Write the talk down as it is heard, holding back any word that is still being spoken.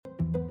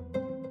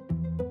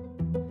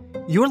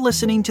You're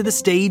listening to the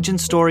Stage and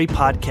Story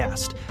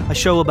Podcast, a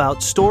show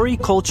about story,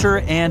 culture,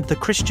 and the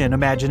Christian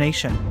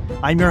imagination.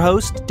 I'm your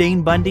host,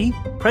 Dane Bundy,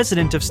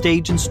 president of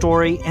Stage and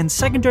Story and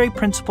secondary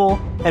principal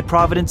at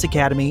Providence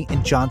Academy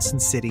in Johnson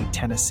City,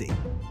 Tennessee.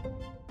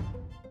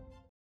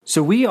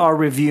 So we are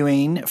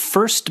reviewing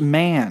First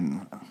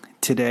Man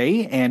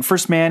today, and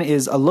First Man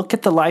is a look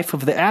at the life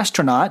of the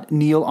astronaut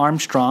Neil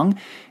Armstrong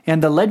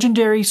and the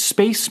legendary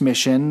space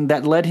mission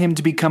that led him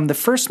to become the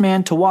first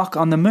man to walk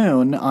on the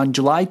moon on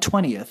July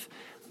 20th,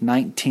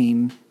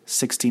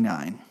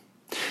 1969.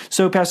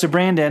 So, Pastor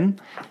Brandon,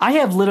 I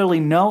have literally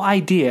no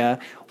idea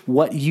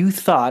what you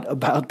thought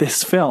about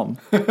this film.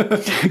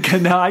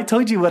 Now, I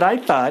told you what I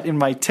thought in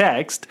my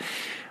text,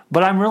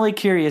 but I'm really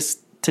curious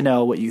to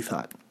know what you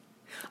thought.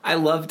 I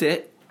loved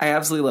it. I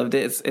absolutely loved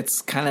it.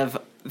 It's kind of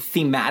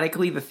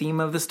thematically the theme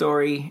of the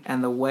story,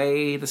 and the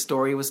way the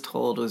story was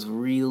told was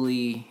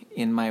really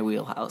in my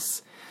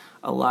wheelhouse.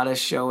 A lot of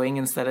showing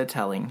instead of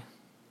telling.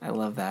 I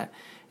love that.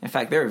 In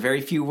fact, there are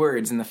very few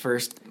words in the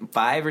first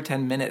 5 or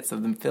 10 minutes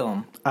of the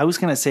film. I was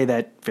going to say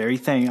that very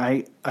thing.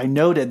 I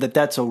noted that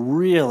that's a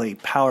really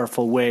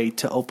powerful way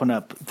to open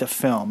up the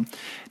film.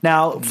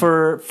 Now,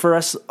 for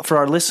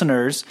our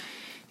listeners,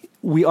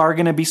 we are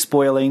going to be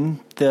spoiling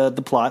the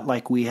plot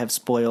like we have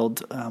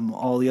spoiled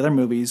all the other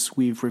movies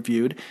we've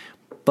reviewed.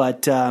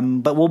 But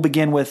we'll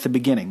begin with the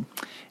beginning.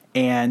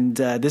 And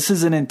this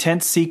is an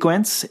intense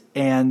sequence.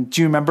 And do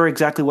you remember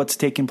exactly what's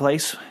taking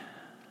place?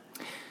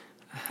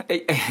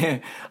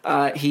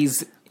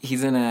 He's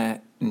in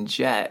a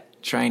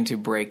jet trying to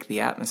break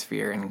the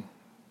atmosphere and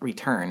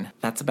return.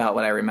 That's about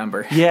what I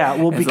remember. Yeah,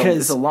 well, because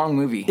it's a long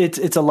movie.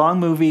 It's a long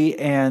movie,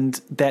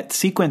 and that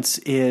sequence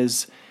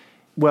is,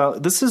 well,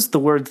 this is the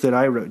words that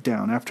I wrote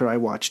down after I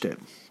watched it.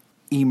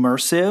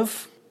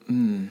 Immersive,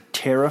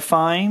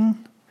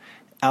 terrifying,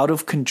 out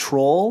of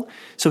control.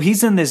 So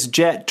he's in this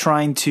jet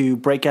trying to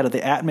break out of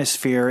the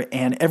atmosphere,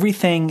 and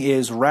everything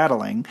is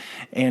rattling,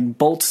 and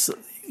bolts.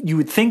 You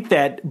would think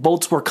that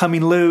bolts were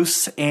coming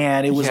loose,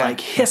 and it was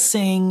like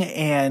hissing.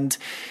 And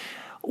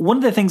one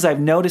of the things I've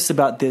noticed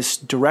about this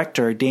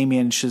director,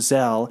 Damien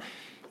Chazelle,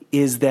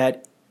 is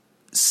that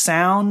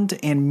sound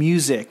and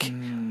music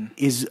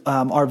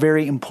are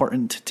very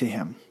important to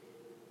him.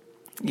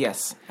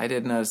 Yes, I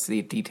did notice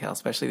the detail,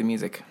 especially the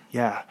music.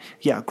 Yeah,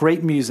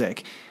 great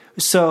music.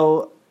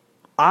 So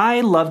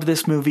I loved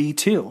this movie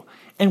too.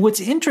 And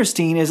what's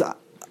interesting is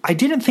I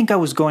didn't think I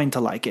was going to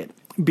like it,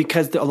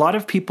 because a lot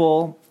of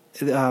people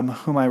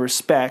whom I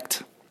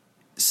respect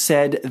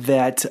said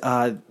that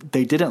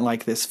they didn't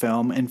like this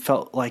film and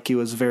felt like it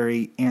was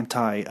very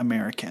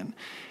anti-American.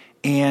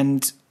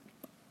 And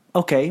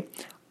okay,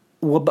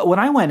 well, but when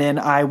I went in,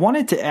 I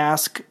wanted to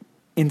ask,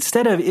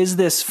 instead of is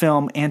this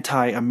film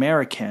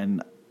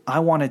anti-American, I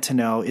wanted to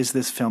know, is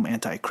this film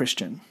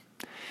anti-Christian?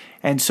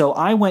 And so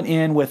I went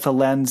in with a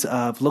lens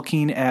of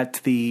looking at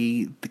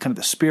the kind of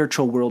the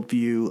spiritual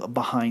worldview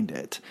behind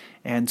it.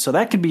 And so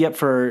that could be up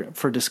for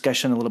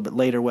discussion a little bit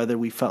later, whether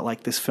we felt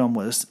like this film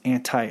was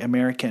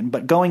anti-American.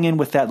 But going in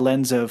with that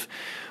lens of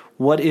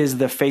what is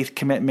the faith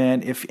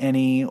commitment, if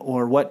any,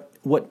 or what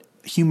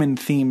human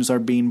themes are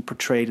being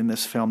portrayed in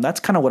this film, that's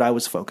kind of what I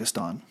was focused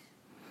on.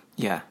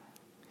 Yeah,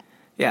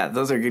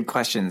 those are good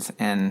questions,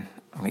 and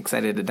I'm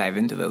excited to dive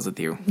into those with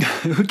you.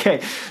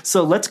 Okay,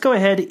 so let's go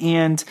ahead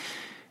and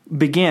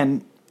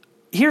begin.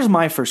 Here's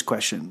my first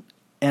question,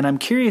 and I'm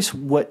curious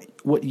what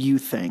you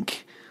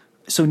think.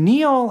 So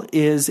Neil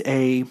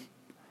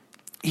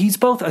he's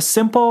both a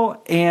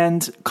simple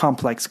and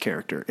complex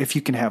character, if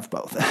you can have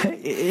both.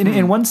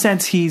 In one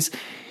sense, he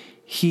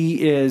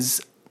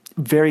is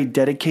very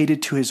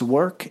dedicated to his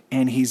work,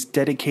 and he's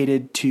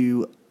dedicated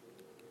to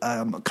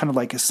kind of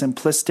like a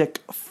simplistic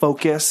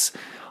focus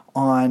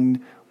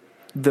on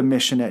the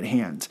mission at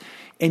hand.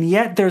 And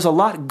yet there's a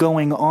lot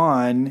going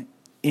on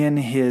in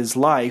his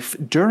life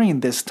during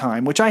this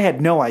time, which I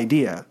had no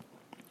idea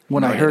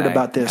when I heard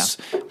about this,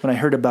 when I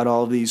heard about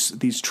all of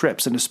these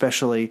trips, and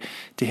especially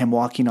to him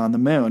walking on the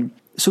moon.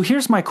 So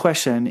here's my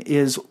question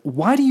is,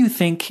 why do you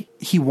think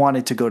he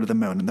wanted to go to the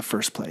moon in the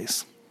first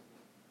place?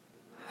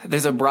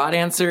 There's a broad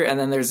answer, and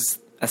then there's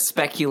a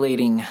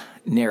speculating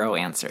narrow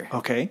answer.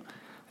 Okay.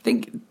 I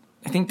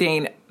think,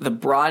 Dane, the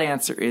broad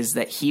answer is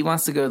that he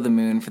wants to go to the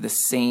moon for the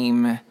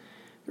same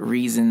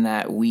reason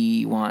that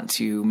we want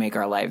to make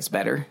our lives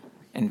better,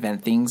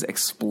 invent things,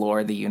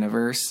 explore the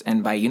universe.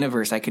 And by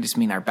universe, I could just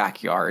mean our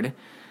backyard.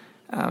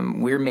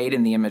 We're made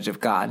in the image of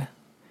God.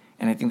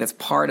 And I think that's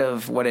part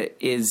of what it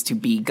is to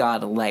be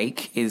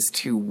God-like, is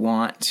to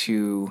want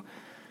to,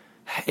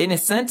 in a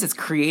sense, it's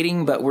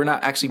creating, but we're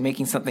not actually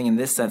making something in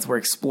this sense. We're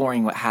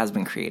exploring what has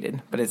been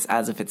created, but it's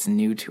as if it's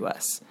new to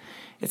us.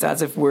 It's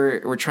as if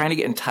we're trying to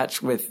get in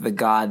touch with the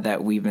God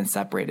that we've been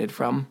separated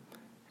from,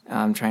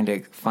 trying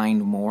to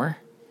find more.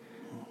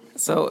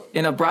 So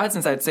in a broad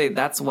sense, I'd say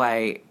that's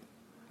why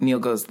Neil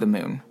goes to the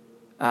moon.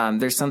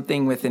 There's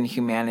something within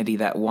humanity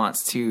that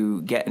wants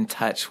to get in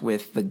touch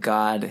with the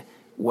God,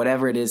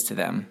 whatever it is to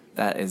them,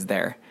 that is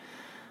there.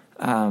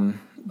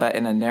 But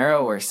in a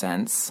narrower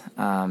sense,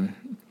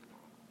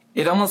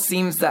 It almost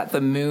seems that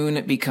the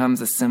moon becomes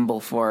a symbol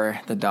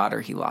for the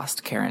daughter he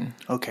lost, Karen.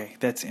 Okay,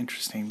 that's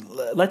interesting.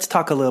 Let's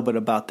talk a little bit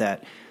about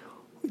that.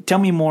 Tell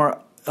me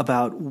more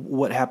about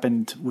what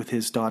happened with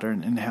his daughter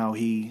and how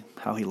he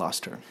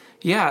lost her.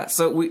 Yeah,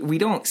 so we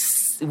don't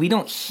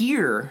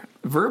hear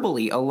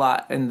verbally a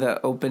lot in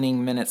the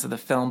opening minutes of the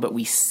film, but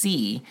we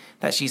see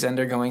that she's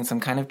undergoing some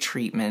kind of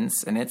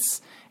treatments, and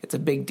it's a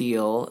big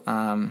deal.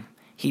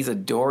 He's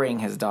adoring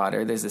his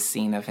daughter. There's a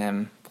scene of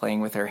him playing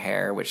with her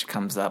hair, which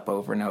comes up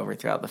over and over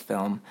throughout the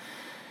film.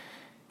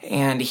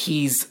 And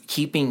he's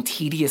keeping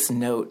tedious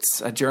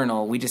notes, a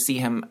journal. We just see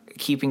him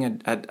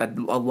keeping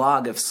a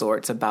log of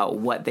sorts about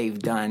what they've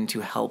done to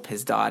help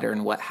his daughter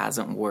and what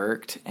hasn't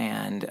worked.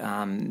 And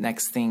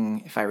next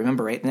thing, if I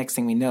remember right, the next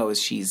thing we know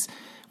is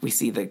we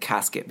see the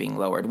casket being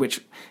lowered,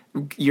 which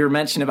your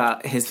mention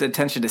about his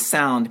attention to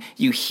sound,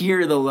 you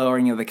hear the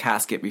lowering of the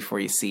casket before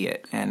you see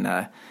it. And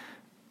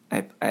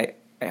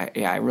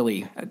I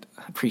really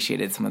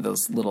appreciated some of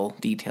those little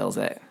details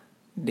that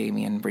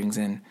Damien brings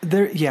in.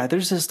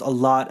 There's just a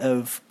lot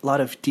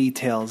of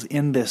details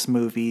in this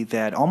movie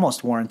that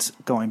almost warrants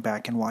going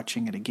back and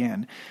watching it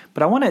again.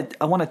 But I want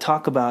to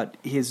talk about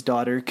his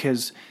daughter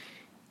because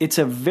it's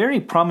a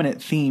very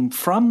prominent theme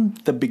from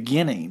the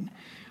beginning.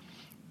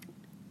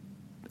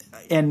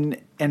 And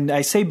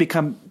I say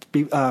from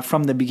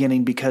the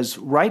beginning because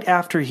right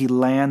after he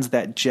lands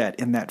that jet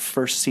in that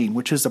first scene,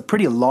 which is a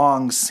pretty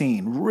long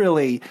scene,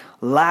 really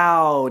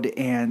loud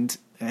and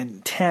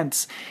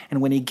intense, and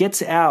when he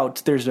gets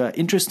out, there's an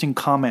interesting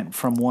comment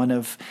from one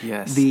of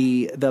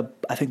the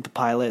I think the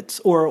pilots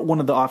or one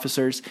of the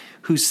officers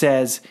who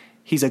says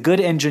he's a good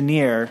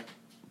engineer,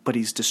 but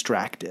he's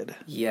distracted.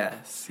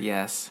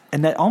 Yes.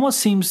 And that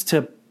almost seems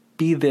to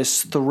be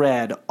this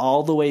thread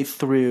all the way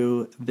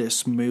through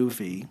this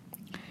movie,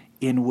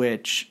 in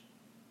which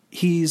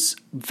he's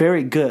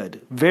very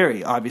good,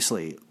 very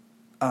obviously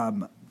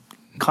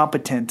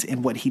competent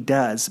in what he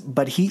does,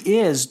 but he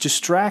is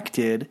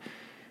distracted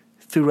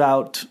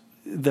throughout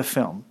the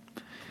film.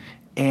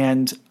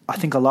 And I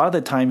think a lot of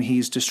the time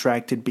he's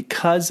distracted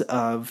because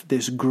of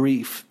this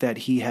grief that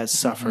he has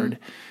suffered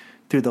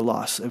through the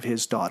loss of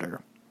his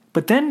daughter.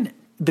 But then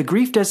the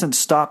grief doesn't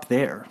stop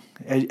there.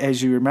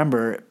 As you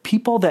remember,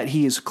 people that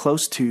he is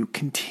close to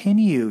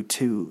continue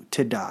to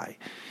die.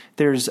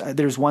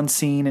 There's one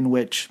scene in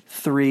which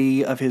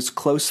 3 of his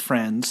close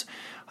friends,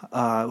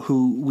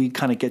 who we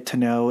kind of get to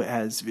know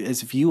as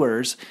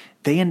viewers,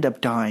 they end up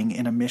dying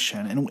in a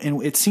mission.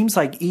 And it seems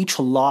like each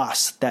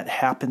loss that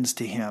happens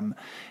to him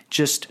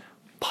just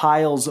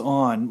piles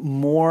on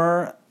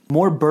more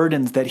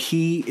burdens that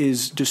he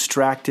is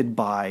distracted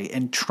by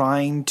and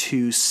trying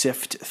to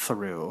sift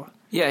through.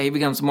 Yeah, he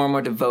becomes more and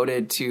more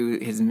devoted to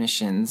his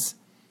missions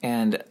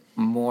and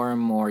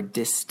more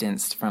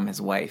distanced from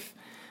his wife.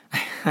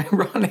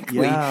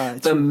 Ironically,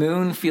 the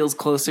moon feels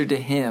closer to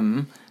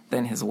him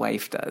than his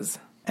wife does.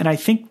 And I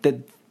think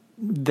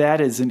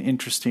that is an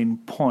interesting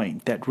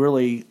point that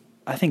really,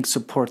 I think,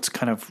 supports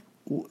kind of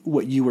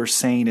what you were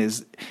saying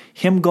is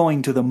him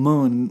going to the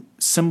moon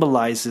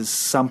symbolizes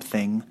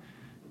something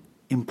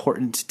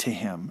important to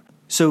him.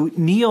 So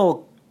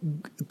Neil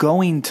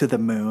going to the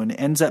moon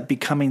ends up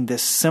becoming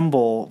this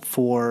symbol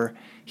for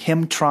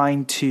him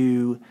trying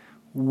to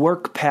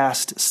work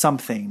past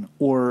something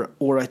or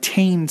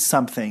attain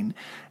something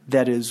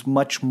that is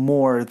much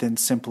more than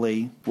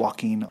simply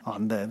walking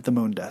on the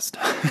moon dust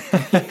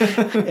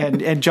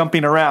and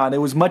jumping around. It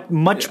was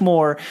much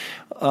more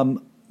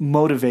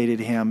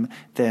motivated him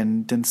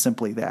than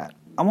simply that.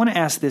 I want to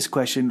ask this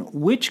question.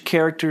 Which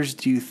characters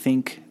do you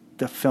think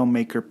the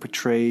filmmaker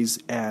portrays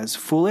as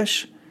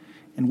foolish,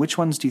 and which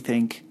ones do you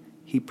think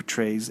he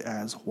portrays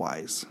as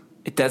wise?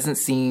 It doesn't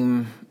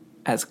seem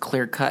as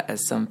clear-cut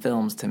as some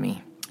films to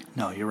me.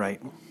 No, you're right.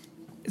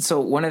 So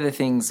one of the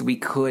things we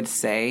could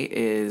say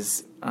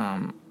is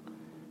our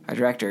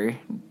director,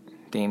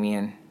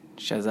 Damien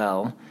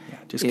Chazelle,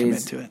 just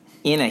commit to it.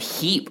 In a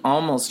heap,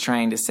 almost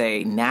trying to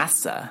say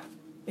NASA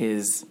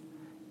is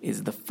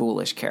the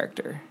foolish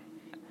character.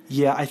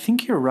 Yeah, I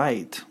think you're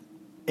right.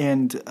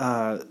 And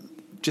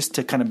just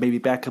to kind of maybe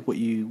back up what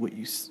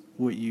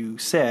you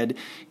said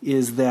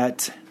is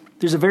that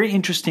there's a very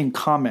interesting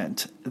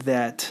comment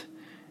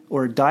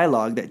or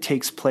dialogue that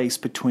takes place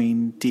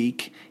between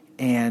Deke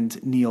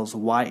and Neil's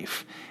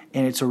wife.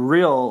 And it's a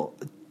real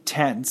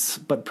tense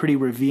but pretty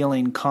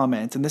revealing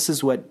comment. And this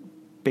is what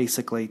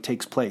basically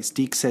takes place.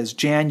 Deke says,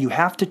 "Jan, you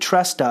have to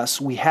trust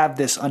us. We have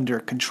this under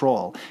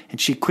control."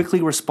 And she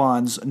quickly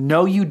responds,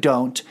 "No, you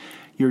don't.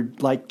 You're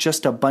like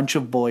just a bunch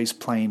of boys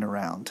playing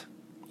around."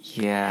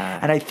 Yeah.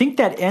 And I think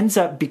that ends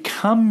up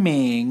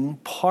becoming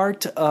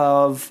part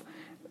of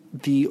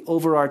the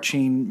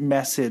overarching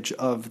message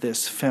of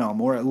this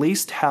film, or at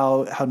least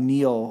how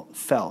Neil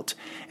felt.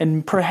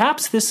 And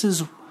perhaps this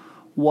is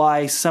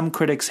why some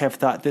critics have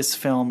thought this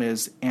film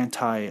is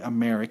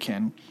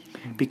anti-American,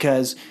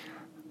 because,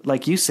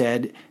 like you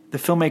said, the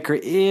filmmaker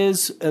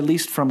is, at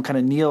least from kind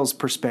of Neil's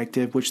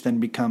perspective, which then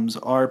becomes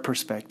our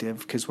perspective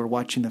because we're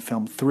watching the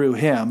film through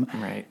him,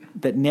 right,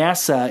 that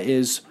NASA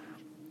is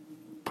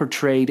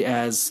portrayed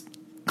as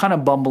kind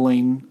of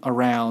bumbling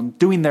around,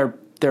 doing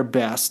their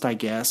best, I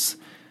guess,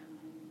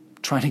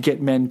 trying to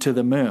get men to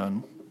the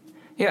moon.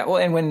 Yeah, well,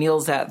 and when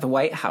Neil's at the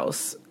White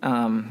House,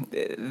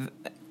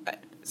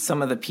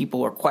 some of the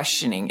people are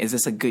questioning, is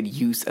this a good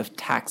use of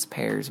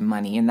taxpayers'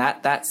 money? And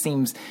that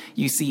seems,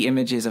 you see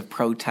images of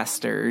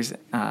protesters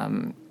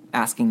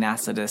asking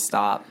NASA to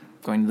stop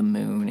going to the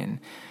moon.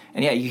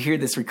 And yeah, you hear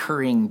this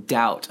recurring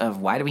doubt of,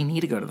 why do we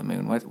need to go to the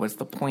moon? What's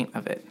the point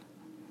of it?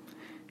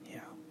 Yeah.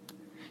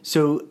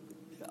 So,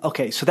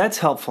 okay, so that's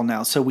helpful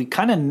now. So we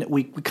kind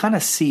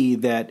of see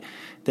that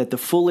the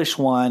foolish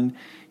one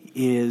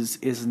is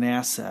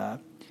NASA.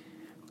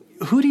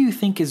 Who do you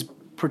think is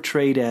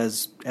portrayed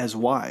as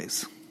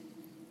wise?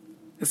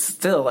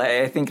 Still,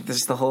 I think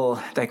this the whole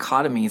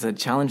dichotomy is a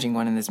challenging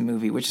one in this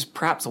movie, which is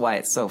perhaps why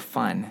it's so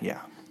fun.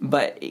 Yeah.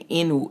 But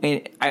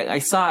I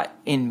saw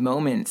in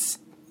moments,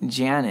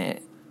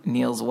 Janet,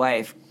 Neil's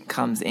wife,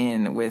 comes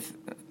in with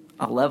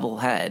a level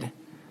head.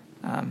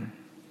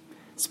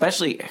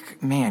 Especially,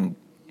 man,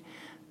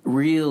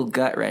 real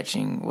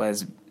gut-wrenching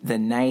was the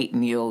night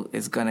Neil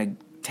is going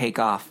to take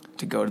off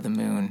to go to the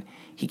moon.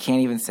 He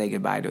can't even say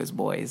goodbye to his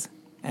boys.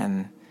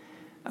 And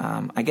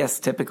I guess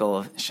typical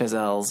of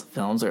Chazelle's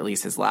films, or at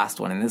least his last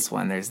one. In this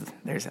one, there's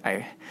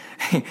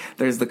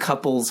the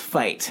couple's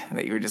fight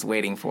that you were just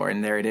waiting for,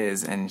 and there it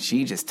is. And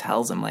she just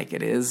tells him like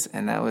it is.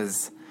 And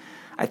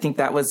I think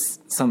that was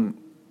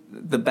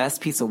the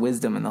best piece of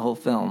wisdom in the whole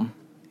film.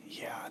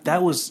 Yeah,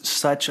 that was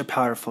such a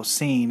powerful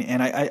scene.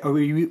 And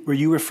were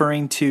you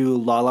referring to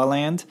La La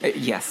Land?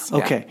 Yes.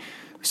 Okay. Yeah.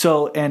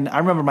 So, and I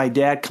remember my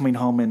dad coming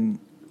home and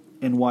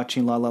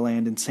watching La La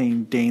Land and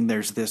saying, Dane,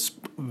 there's this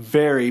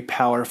very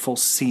powerful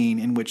scene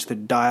in which the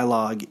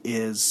dialogue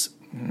is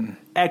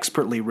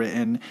expertly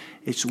written.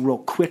 It's real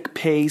quick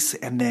pace.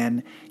 And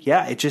then,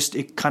 yeah,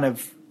 it kind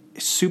of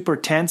super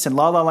tense. In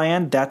La La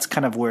Land, that's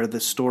kind of where the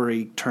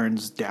story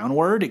turns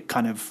downward. It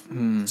kind of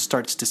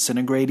starts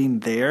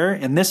disintegrating there.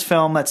 In this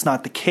film, that's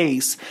not the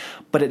case,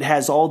 but it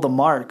has all the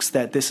marks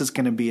that this is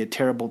going to be a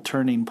terrible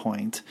turning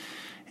point,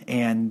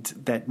 and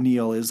that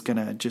Neil is going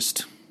to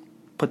just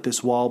put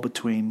this wall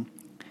between,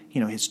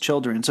 his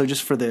children. So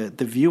just for the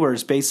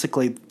viewers,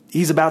 basically,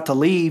 he's about to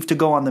leave to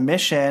go on the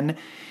mission,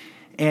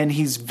 and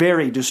he's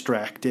very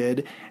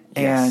distracted,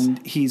 Yes.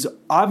 and he's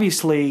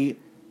obviously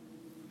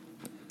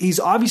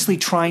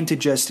trying to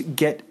just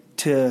get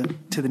to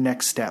the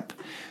next step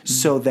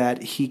so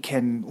that he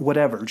can,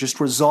 just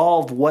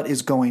resolve what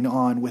is going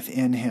on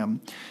within him,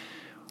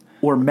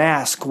 or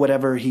mask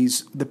whatever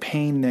the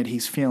pain that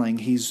he's feeling.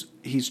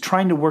 He's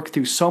trying to work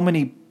through so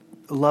many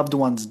loved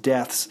ones'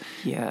 deaths.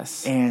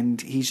 Yes.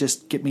 And he's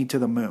just, get me to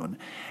the moon.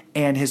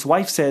 And his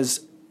wife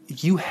says,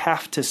 you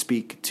have to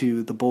speak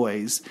to the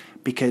boys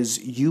because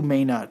you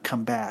may not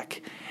come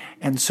back.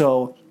 And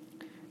so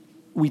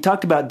we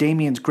talked about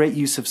Damien's great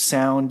use of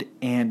sound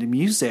and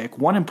music.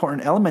 One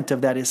important element of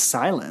that is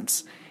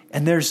silence.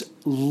 And there's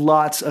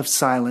lots of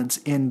silence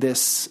in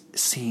this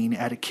scene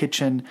at a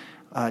kitchen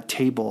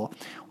table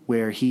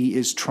where he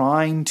is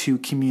trying to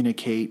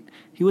communicate.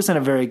 He wasn't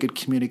a very good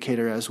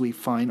communicator, as we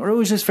find, or it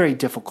was just very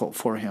difficult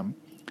for him.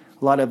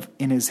 A lot of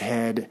in his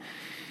head.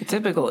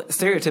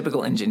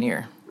 Stereotypical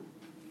engineer.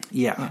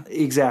 Yeah,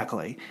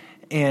 exactly.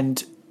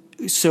 And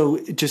so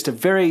just a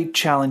very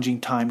challenging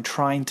time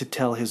trying to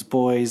tell his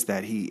boys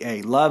that he,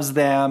 A, loves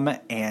them,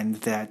 and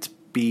that,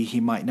 B,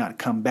 he might not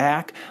come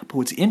back. But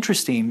what's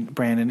interesting,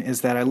 Brandon, is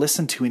that I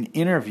listened to an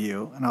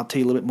interview, and I'll tell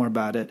you a little bit more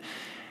about it,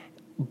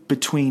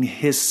 between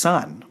his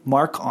son,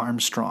 Mark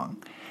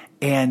Armstrong.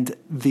 And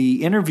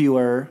the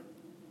interviewer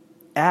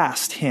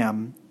asked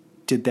him,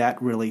 did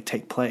that really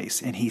take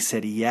place? And he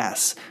said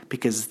yes,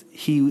 because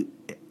he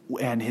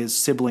and his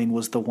sibling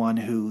was the one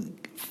who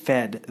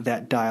fed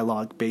that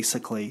dialogue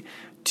basically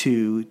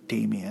to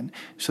Damien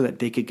so that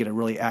they could get a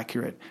really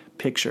accurate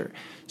picture.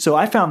 So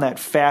I found that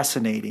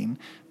fascinating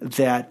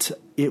that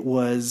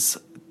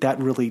that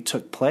really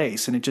took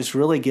place, and it just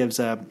really gives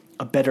a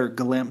better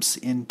glimpse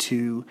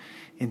into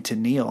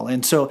Neil.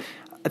 And so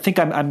I think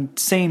I'm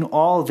saying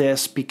all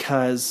this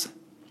because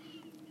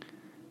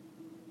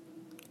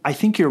I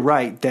think you're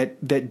right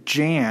that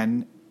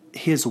Jan,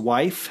 his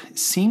wife,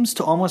 seems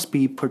to almost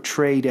be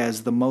portrayed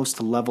as the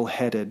most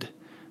level-headed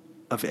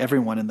of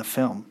everyone in the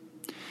film.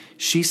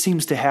 She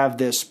seems to have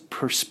this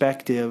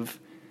perspective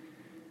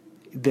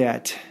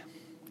that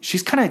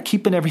she's kind of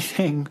keeping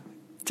everything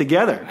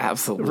together.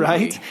 Absolutely.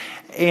 Right?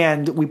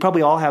 And we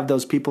probably all have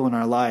those people in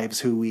our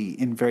lives who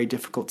in very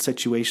difficult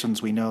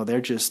situations, we know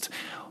they're just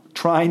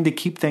trying to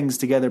keep things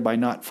together by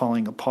not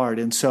falling apart.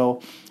 And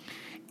so,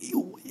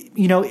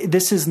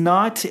 this is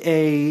not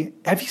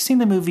have you seen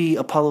the movie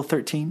Apollo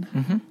 13?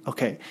 Mm-hmm.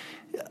 Okay.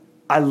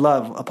 I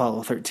love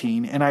Apollo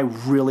 13, and I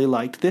really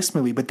liked this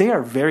movie, but they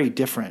are very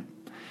different.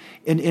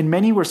 In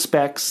many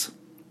respects,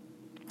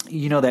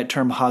 that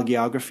term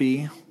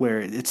hagiography, where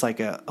it's like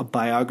a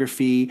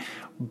biography,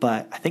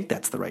 but I think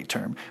that's the right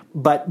term.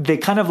 But they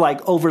kind of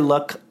like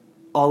overlook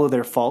all of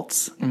their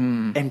faults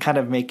and kind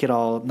of make it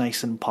all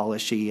nice and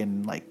polishy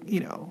and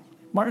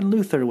Martin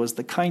Luther was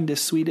the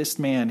kindest, sweetest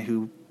man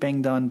who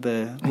banged on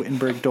the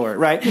Wittenberg door,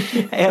 right?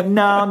 And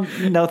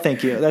no,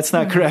 thank you. That's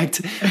not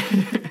correct.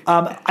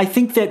 I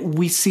think that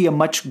we see a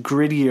much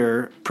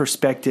grittier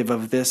perspective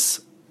of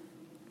this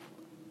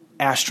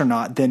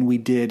astronaut than we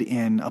did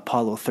in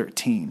Apollo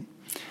 13.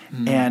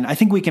 And I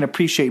think we can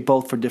appreciate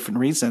both for different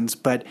reasons,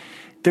 but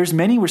there's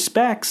many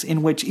respects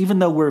in which, even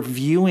though we're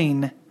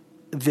viewing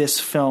this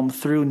film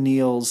through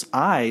Neil's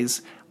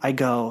eyes, I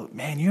go,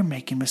 man, you're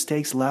making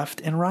mistakes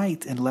left and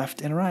right and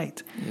left and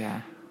right.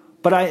 Yeah.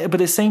 But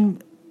the same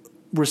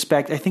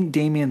respect, I think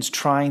Damien's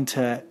trying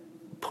to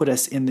put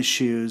us in the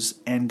shoes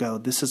and go,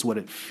 this is what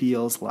it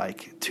feels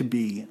like to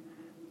be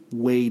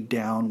weighed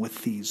down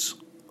with these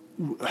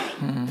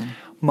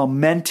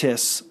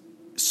momentous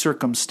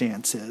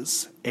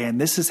circumstances, and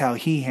this is how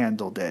he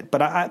handled it.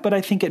 But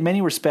I think in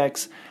many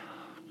respects,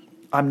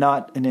 I'm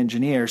not an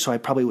engineer, so I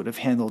probably would have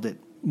handled it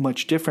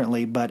much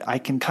differently. But I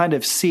can kind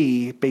of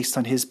see, based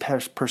on his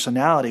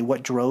personality,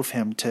 what drove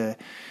him to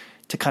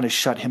kind of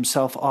shut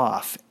himself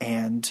off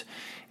and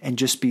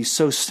just be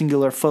so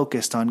singular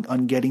focused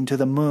on getting to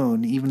the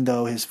moon, even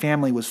though his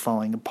family was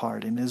falling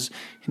apart and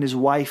his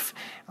wife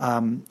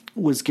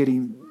was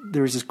getting.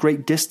 There was this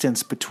great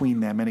distance between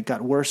them, and it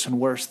got worse and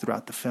worse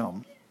throughout the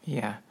film.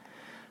 Yeah.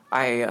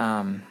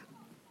 I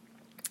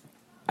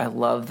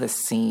love the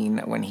scene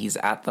when he's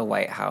at the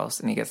White House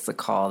and he gets the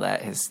call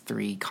that his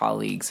 3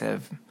 colleagues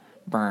have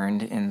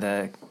burned in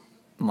the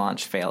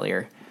launch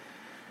failure.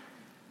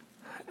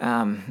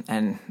 And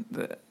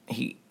when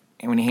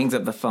he hangs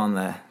up the phone,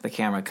 the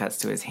camera cuts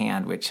to his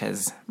hand, which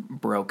has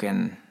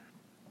broken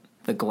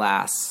the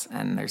glass,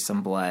 and there's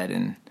some blood,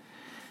 and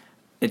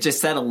it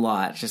just said a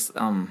lot. Just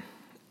kind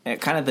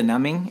of the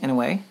numbing in a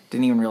way.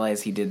 Didn't even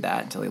realize he did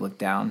that until he looked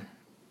down.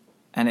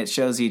 And it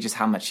shows you just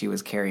how much he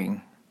was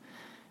carrying.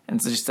 And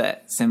it's just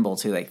that symbol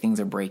too, like things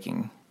are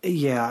breaking.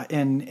 Yeah,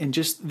 and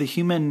just the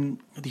human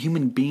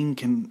being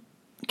can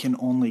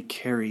only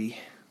carry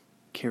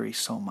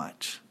so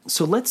much.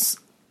 So let's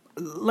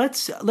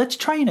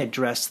try and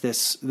address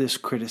this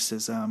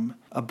criticism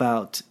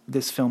about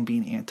this film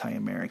being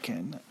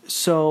anti-American.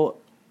 So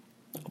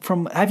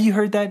have you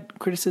heard that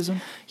criticism?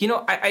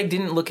 I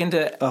didn't look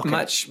into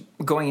much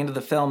going into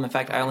the film. In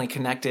fact, I only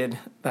connected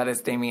that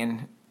as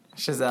Damien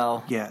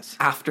Chazelle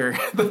after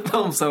the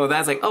film. So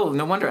that's like, oh,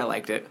 no wonder I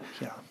liked it.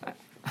 Yeah.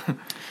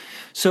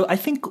 So I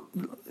think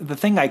the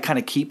thing I kind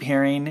of keep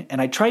hearing, and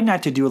I tried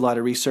not to do a lot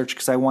of research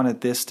because I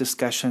wanted this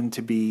discussion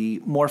to be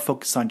more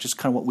focused on just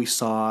kind of what we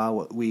saw,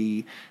 what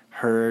we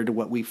heard,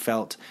 what we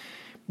felt.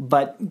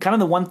 But kind of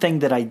the one thing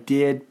that I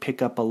did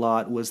pick up a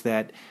lot was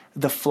that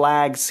the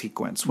flag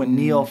sequence, when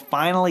Neil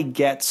finally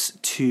gets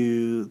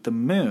to the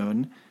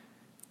moon,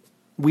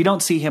 we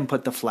don't see him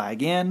put the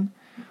flag in.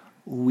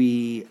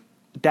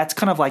 That's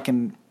kind of like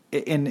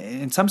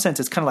in some sense,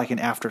 it's kind of like an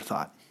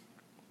afterthought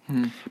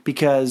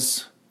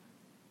because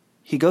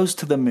he goes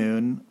to the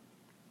moon.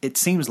 It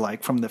seems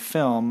like from the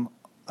film,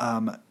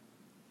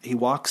 he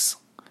walks,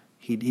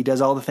 he does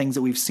all the things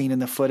that we've seen in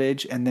the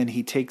footage, and then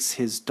he takes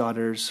his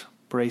daughter's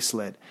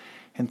bracelet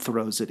and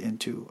throws it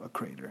into a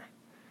crater.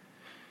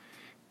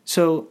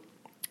 So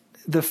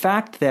the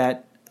fact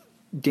that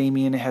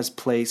Damien has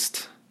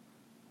placed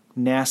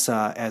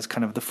NASA as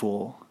kind of the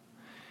fool,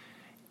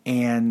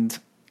 and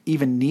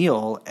even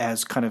Neil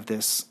as kind of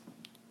this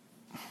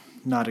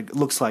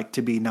looks like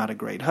to be not a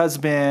great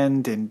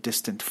husband and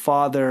distant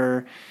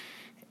father,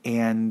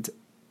 and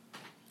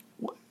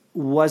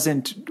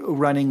wasn't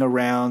running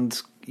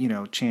around,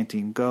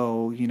 chanting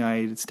 "Go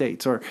United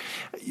States." Or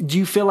do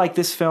you feel like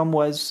this film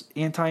was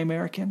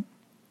anti-American?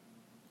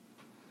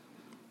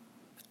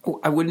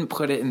 I wouldn't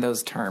put it in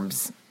those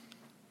terms,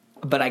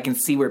 but I can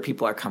see where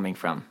people are coming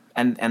from.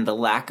 And the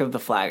lack of the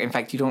flag. In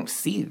fact, you don't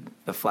see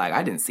the flag.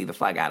 I didn't see the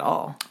flag at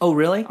all. Oh,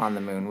 really? On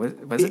the moon.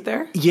 Was it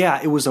there? Yeah,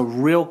 it was a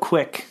real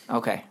quick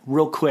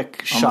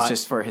shot. Almost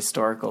just for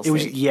historical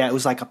sake. It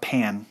was like a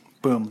pan.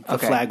 Boom. The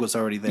flag was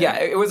already there. Yeah,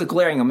 it was a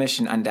glaring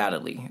omission,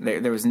 undoubtedly.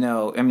 There was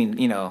no,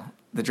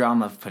 the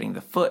drama of putting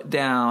the foot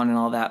down and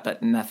all that,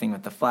 but nothing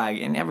with the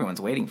flag. And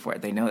everyone's waiting for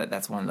it. They know that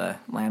that's one of the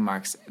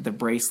landmarks. The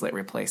bracelet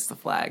replaced the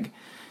flag,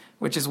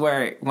 which is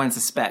where one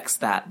suspects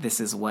that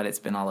this is what it's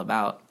been all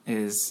about,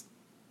 is...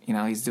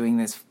 he's doing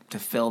this to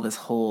fill this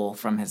hole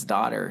from his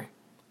daughter.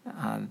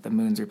 The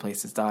moon's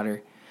replaced his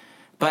daughter.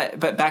 But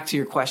back to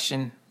your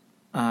question,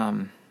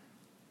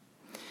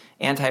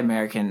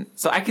 anti-American.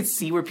 So I could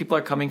see where people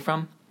are coming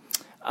from.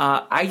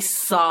 I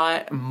saw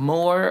it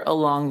more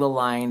along the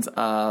lines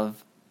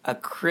of a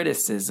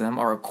criticism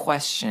or a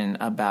question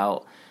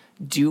about,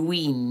 do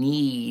we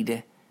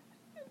need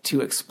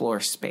to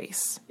explore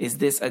space? Is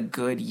this a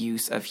good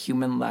use of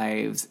human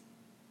lives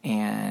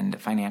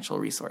and financial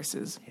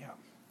resources?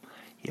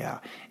 Yeah.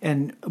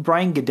 And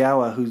Brian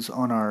Godawa, who's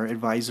on our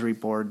advisory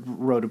board,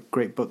 wrote a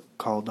great book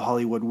called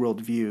Hollywood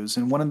Worldviews.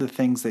 And one of the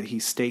things that he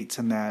states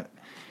in that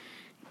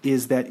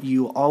is that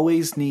you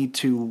always need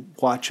to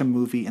watch a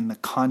movie in the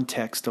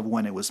context of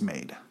when it was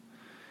made.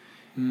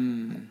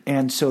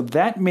 And so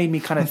that made me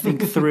kind of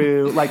think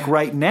through, like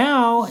right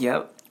now,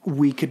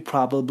 we could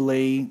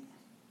probably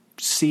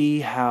see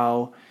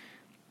how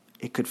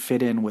it could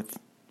fit in with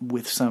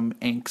some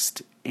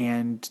angst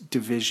and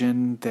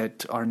division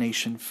that our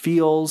nation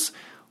feels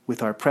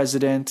with our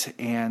president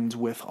and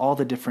with all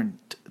the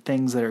different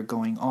things that are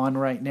going on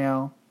right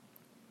now.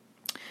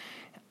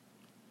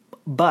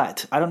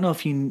 But I don't know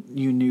if you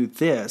knew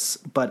this,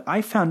 but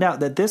I found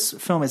out that this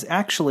film is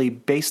actually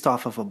based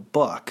off of a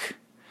book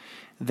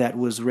that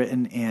was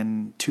written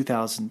in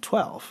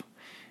 2012.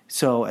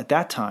 So at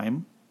that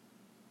time,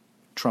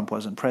 Trump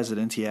wasn't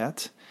president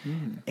yet,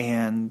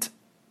 and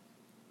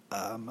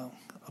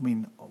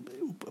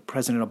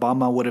President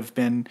Obama would have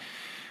been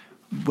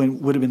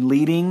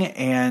leading,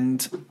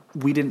 and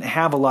we didn't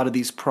have a lot of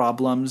these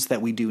problems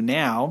that we do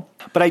now.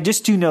 But I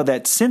just do know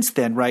that since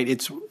then, right,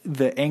 it's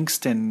the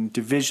angst and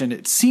division,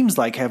 it seems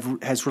like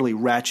has really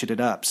ratcheted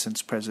up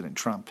since President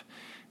Trump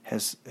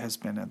has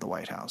been at the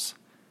White House.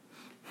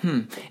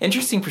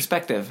 Interesting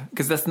perspective,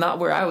 because that's not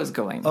where I was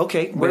going.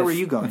 Okay, where were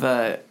you going?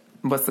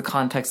 What's the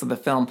context of the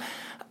film?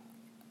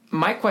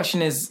 My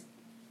question is,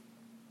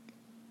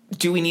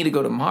 do we need to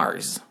go to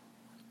Mars?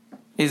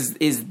 Is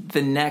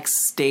the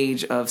next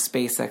stage of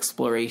space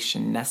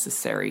exploration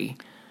necessary?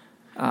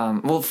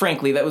 Well,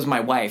 frankly, that was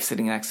my wife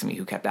sitting next to me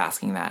who kept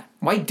asking that.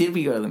 Why did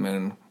we go to the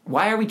moon?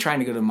 Why are we trying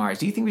to go to Mars?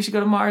 Do you think we should go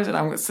to Mars? And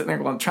I'm sitting there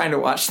going, I'm trying to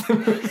watch the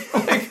movie.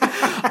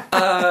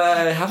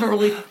 I haven't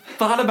really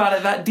thought about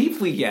it that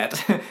deeply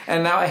yet.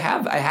 And now I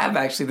have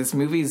actually. This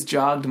movie's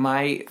jogged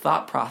my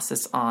thought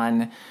process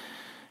on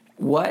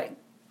what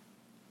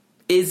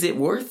is it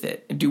worth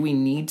it? Do we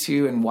need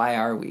to, and why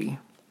are we?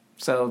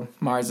 So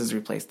Mars has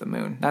replaced the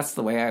moon. That's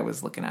the way I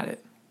was looking at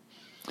it.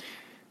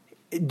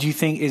 Do you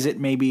think, is it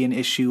maybe an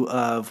issue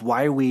of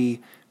why are we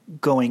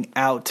going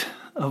out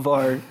of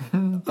our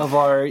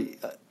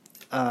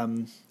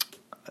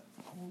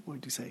what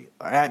did you say?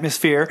 Our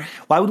atmosphere?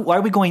 Why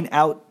are we going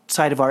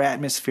outside of our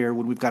atmosphere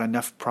when we've got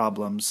enough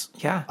problems?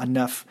 Yeah.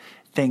 Enough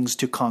things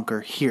to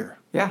conquer here.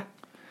 Yeah.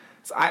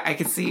 So I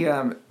can see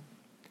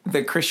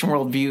the Christian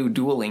worldview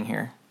dueling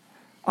here.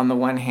 On the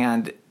one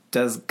hand,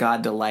 does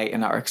God delight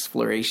in our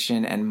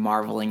exploration and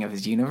marveling of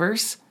his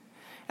universe?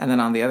 And then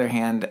on the other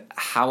hand,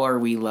 how are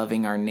we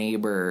loving our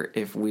neighbor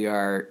if we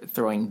are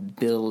throwing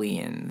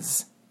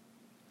billions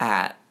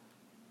at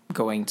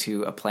going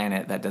to a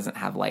planet that doesn't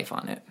have life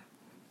on it?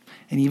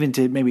 And even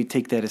to maybe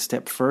take that a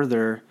step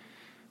further,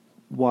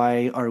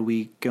 why are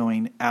we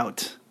going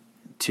out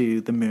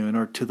to the moon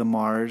or to the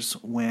Mars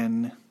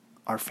when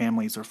our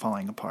families are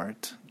falling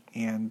apart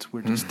and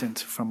we're distant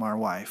from our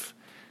wife?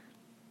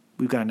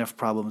 We've got enough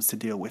problems to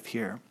deal with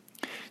here.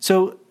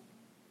 So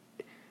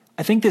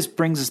I think this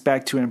brings us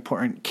back to an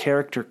important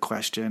character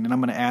question, and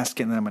I'm going to ask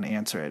it and then I'm going to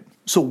answer it.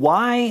 So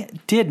why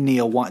did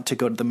Neil want to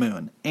go to the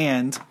moon?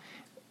 And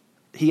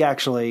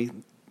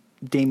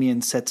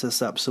Damien sets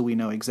us up so we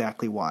know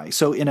exactly why.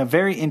 So in a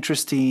very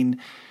interesting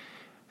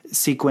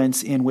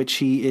sequence in which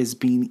he is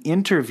being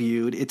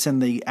interviewed, it's in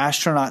the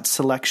astronaut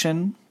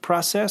selection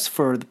process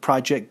for the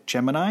Project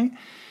Gemini.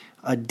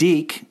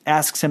 Deke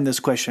asks him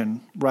this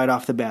question right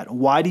off the bat.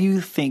 Why do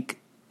you think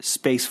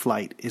space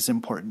flight is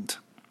important?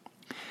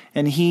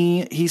 And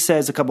he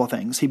says a couple of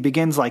things. He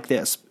begins like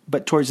this,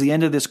 but towards the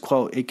end of this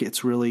quote, it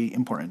gets really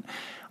important.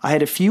 I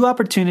had a few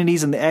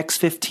opportunities in the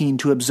X-15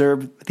 to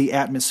observe the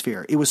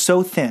atmosphere. It was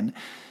so thin.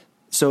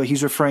 So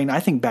he's referring, I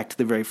think, back to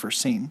the very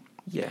first scene.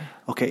 Yeah.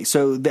 Okay,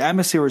 so the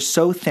atmosphere was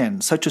so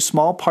thin, such a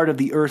small part of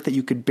the Earth that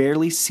you could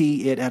barely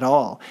see it at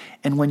all.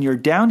 And when you're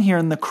down here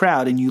in the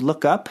crowd and you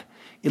look up,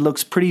 it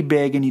looks pretty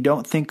big and you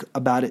don't think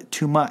about it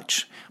too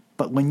much.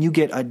 But when you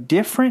get a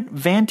different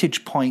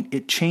vantage point,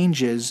 it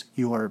changes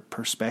your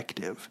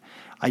perspective.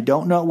 I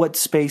don't know what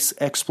space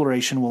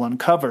exploration will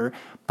uncover,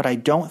 but I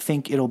don't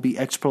think it'll be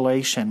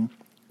exploration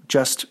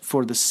just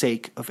for the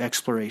sake of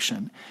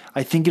exploration.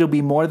 I think it'll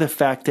be more the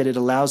fact that it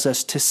allows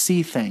us to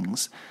see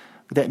things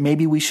that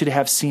maybe we should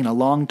have seen a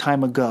long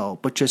time ago,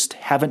 but just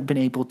haven't been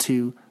able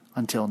to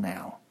until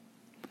now.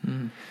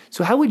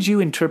 So how would you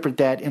interpret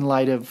that in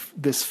light of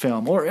this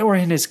film, or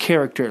in his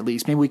character at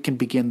least? Maybe we can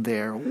begin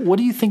there. What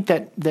do you think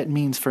that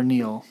means for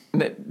Neil?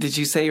 Did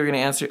you say you were going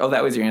to answer? Oh,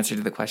 that was your answer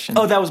to the question.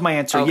 Oh, that was my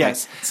answer, okay.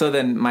 Yes. So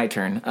then my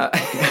turn.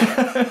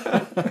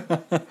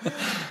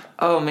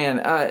 Oh,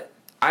 man.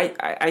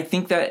 I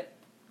think that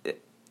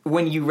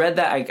when you read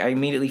that, I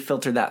immediately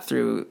filtered that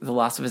through the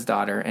loss of his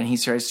daughter, and he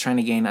starts trying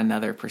to gain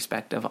another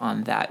perspective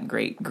on that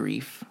great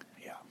grief.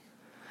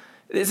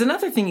 There's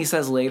another thing he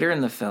says later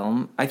in the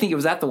film. I think it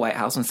was at the White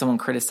House when someone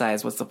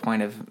criticized what's the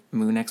point of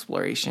moon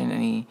exploration.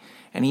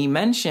 And he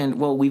mentioned,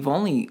 well, we've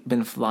only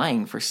been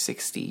flying for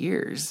 60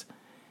 years.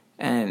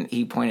 And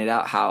he pointed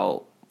out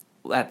how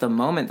at the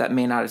moment that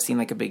may not have seemed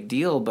like a big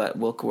deal, but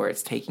look where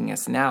it's taking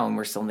us now. And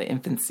we're still in the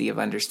infancy of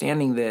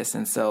understanding this.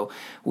 And so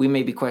we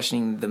may be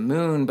questioning the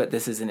moon, but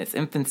this is in its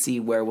infancy.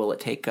 Where will it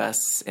take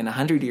us in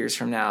 100 years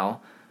from now?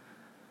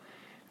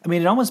 I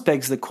mean, it almost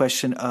begs the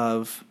question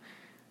of,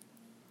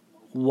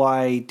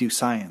 why do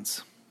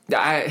science?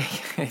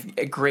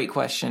 A great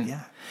question.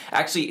 Yeah.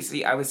 Actually,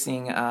 see, I was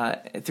seeing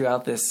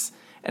throughout this,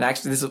 And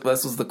actually, this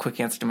was the quick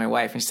answer to my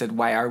wife. And she said,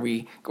 why are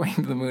we going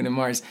to the moon and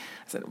Mars?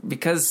 I said,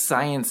 because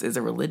science is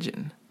a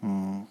religion.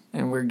 And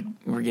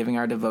we're giving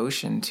our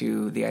devotion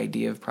to the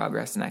idea of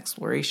progress and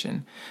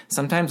exploration.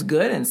 Sometimes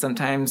good, and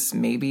sometimes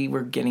maybe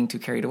we're getting too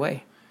carried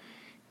away.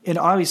 And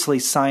obviously,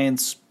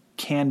 science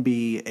can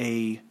be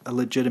a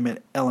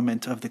legitimate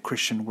element of the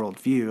Christian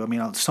worldview. I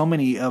mean, so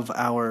many of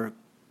our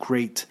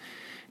great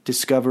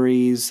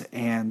discoveries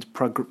and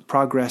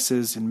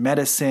progresses in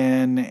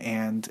medicine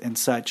and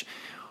such,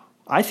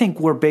 I think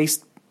were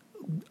based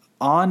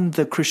on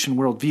the Christian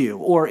worldview.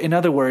 Or in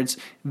other words,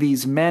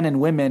 these men and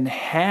women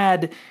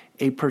had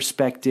a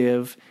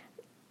perspective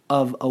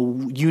of a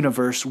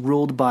universe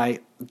ruled by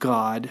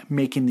God,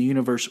 making the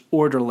universe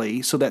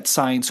orderly so that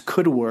science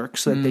could work,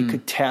 so that they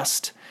could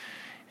test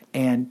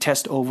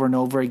over and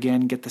over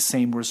again, get the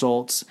same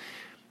results.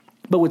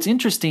 But what's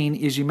interesting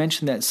is you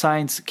mentioned that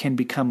science can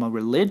become a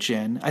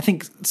religion. I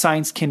think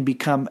science can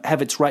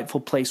have its rightful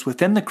place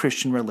within the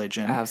Christian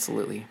religion.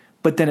 Absolutely.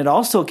 But then it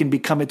also can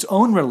become its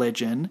own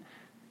religion,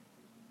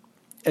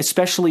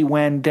 especially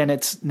when then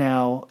it's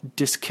now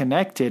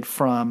disconnected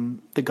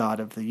from the God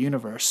of the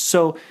universe.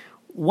 So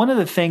one of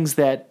the things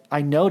that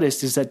I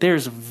noticed is that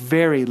there's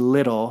very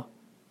little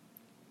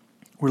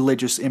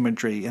religious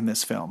imagery in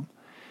this film.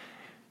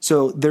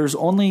 So there's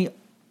only,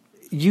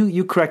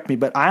 you correct me,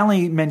 but I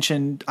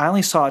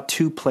only saw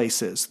 2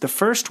 places. The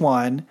first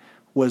one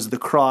was the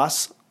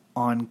cross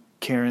on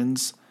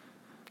Karen's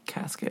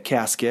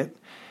casket.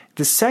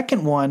 The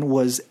second one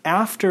was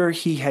after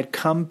he had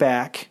come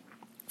back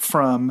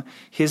from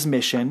his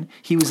mission.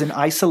 He was in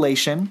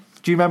isolation.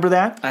 Do you remember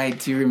that? I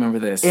do remember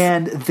this.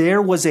 And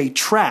there was a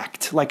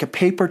tract, like a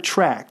paper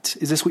tract.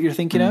 Is this what you're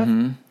thinking of?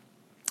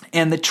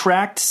 And the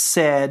tract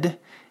said,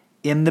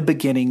 "In the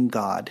beginning,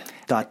 God, ...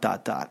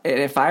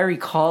 If I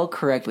recall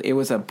correctly, it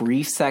was a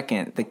brief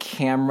second. The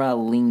camera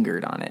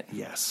lingered on it.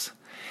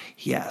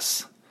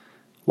 Yes.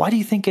 Why do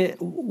you think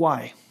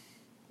why?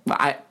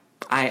 I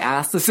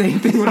asked the same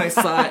thing when I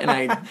saw it, and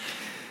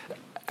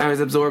I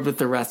was absorbed with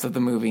the rest of the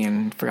movie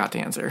and forgot to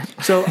answer.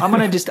 So I'm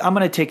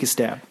gonna take a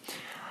stab.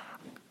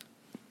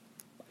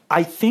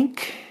 I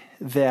think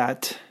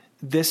that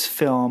this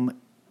film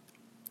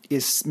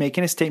is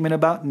making a statement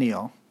about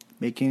Neil,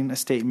 making a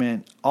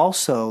statement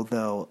also,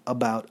 though,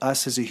 about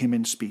us as a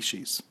human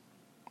species.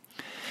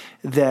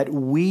 That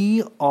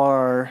we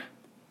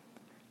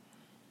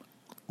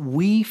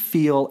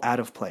feel out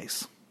of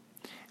place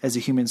as a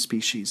human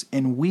species,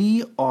 and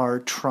we're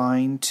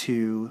trying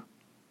to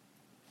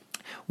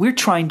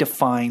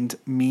find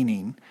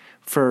meaning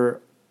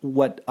for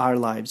what our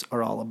lives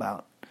are all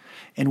about.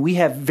 And we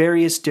have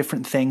various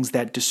different things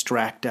that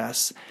distract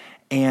us.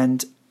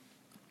 And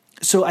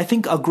so I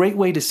think a great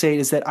way to say it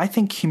is that I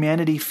think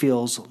humanity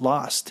feels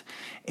lost.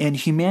 And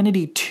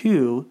humanity,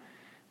 too,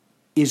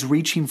 is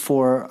reaching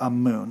for a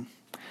moon.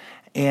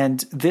 And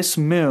this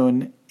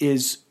moon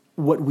is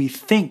what we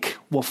think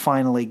will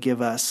finally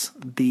give us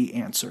the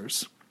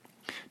answers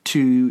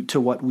to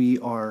what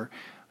we're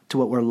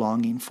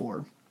longing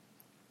for.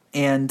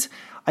 And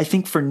I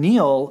think for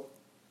Neil,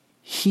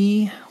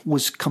 he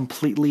was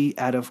completely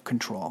out of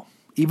control.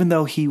 Even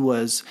though he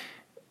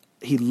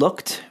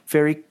looked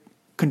very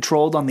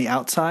controlled on the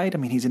outside. I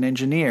mean, he's an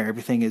engineer.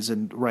 Everything is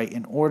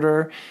in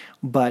order.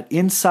 But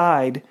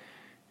inside,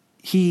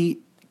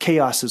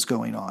 chaos is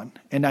going on.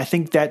 And I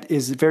think that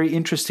is very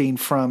interesting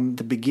from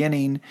the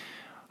beginning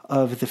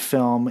of the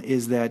film,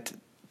 is that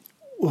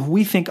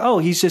we think, oh,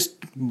 he's just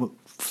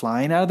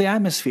flying out of the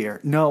atmosphere.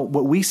 No,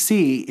 what we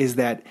see is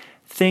that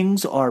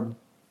things are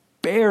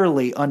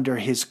barely under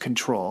his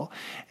control,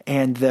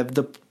 and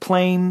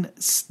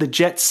the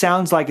jet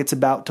sounds like it's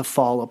about to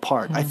fall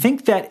apart. I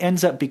think that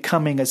ends up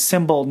becoming a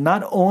symbol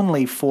not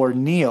only for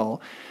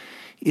Neil,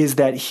 is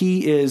that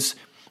he is,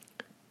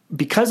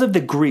 because of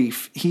the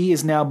grief, he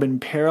has now been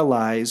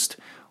paralyzed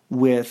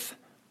with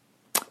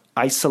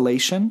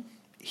isolation.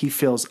 He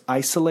feels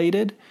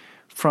isolated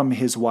from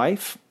his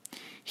wife.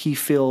 He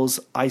feels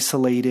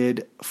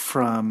isolated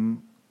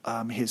from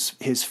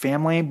his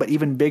family, but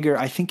even bigger,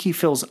 I think he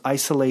feels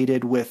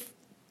isolated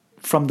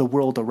from the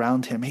world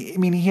around him. He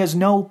has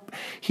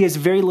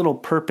very little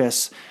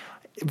purpose,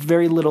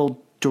 very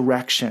little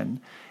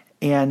direction,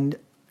 and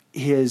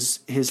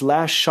his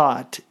last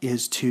shot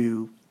is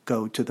to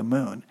go to the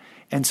moon.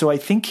 And so I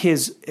think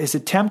his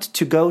attempt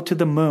to go to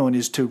the moon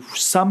is to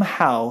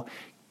somehow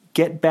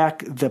get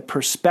back the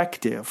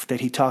perspective that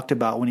he talked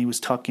about when he was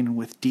talking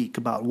with Deke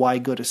about why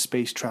go to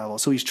space travel.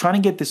 So he's trying to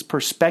get this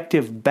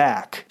perspective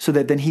back so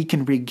that then he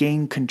can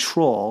regain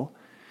control,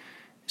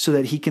 so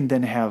that he can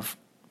then have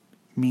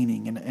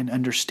meaning and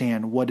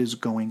understand what is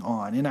going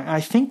on. And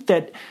I think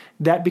that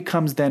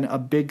becomes then a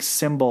big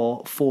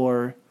symbol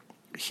for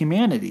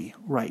humanity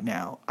right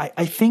now.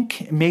 I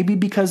think maybe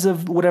because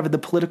of whatever the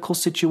political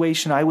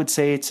situation, I would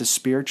say it's a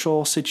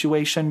spiritual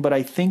situation, but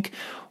I think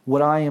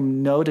what I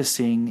am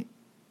noticing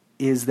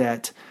is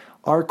that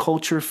our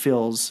culture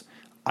feels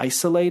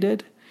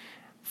isolated,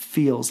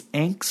 feels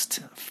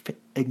angst,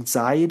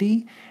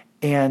 anxiety,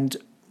 and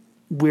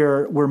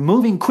we're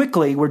moving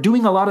quickly. We're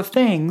doing a lot of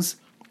things,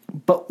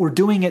 But we're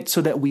doing it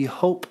so that we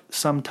hope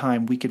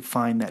sometime we could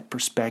find that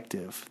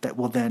perspective that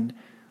will then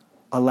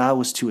allow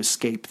us to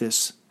escape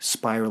this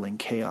spiraling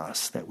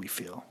chaos that we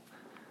feel.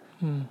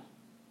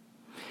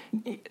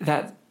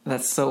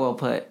 That's so well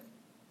put.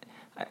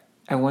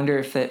 I wonder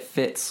if that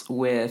fits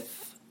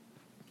with...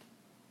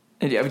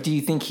 Do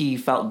you think he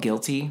felt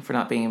guilty for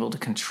not being able to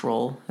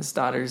control his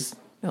daughter's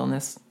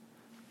illness?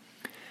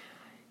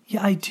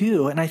 Yeah, I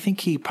do. And I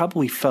think he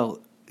probably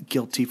felt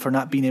guilty for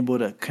not being able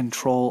to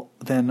control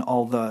then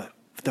all the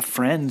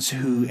friends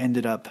who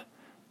ended up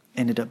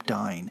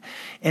dying.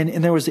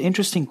 And there was an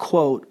interesting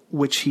quote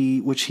which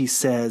he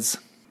says.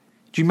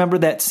 Do you remember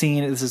that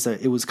scene?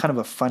 It was kind of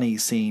a funny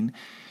scene.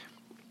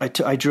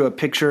 I drew a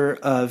picture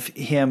of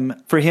him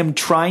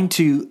trying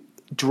to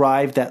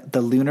drive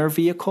the lunar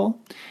vehicle,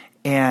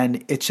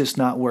 and it's just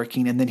not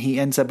working. And then he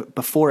ends up,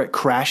 before it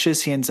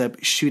crashes, he ends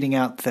up shooting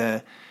out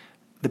the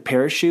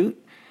parachute.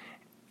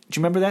 Do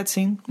you remember that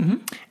scene? Mm-hmm.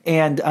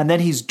 And then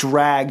he's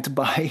dragged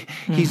by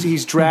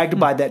he's dragged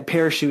by that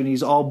parachute, and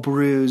he's all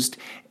bruised.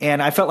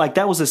 And I felt like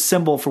that was a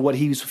symbol for what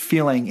he was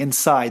feeling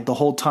inside the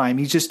whole time.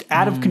 He's just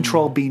out of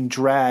control, being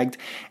dragged.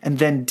 And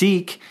then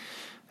Deke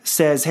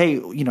says, "Hey,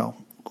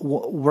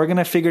 we're going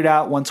to figure it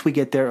out. Once we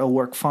get there, it'll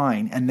work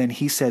fine." And then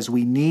he says,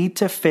 "We need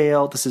to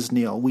fail." This is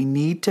Neil. "We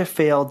need to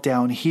fail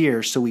down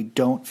here so we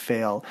don't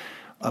fail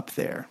up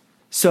there."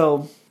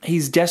 So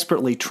he's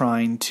desperately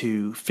trying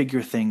to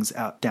figure things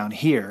out down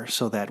here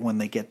so that when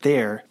they get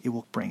there, it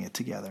will bring it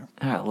together.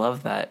 Oh, I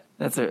love that.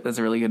 That's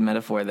a really good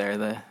metaphor there,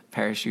 the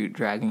parachute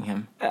dragging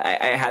him.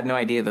 I had no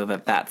idea, though,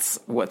 that's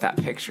what that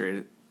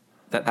picture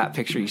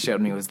you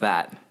showed me was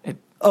that.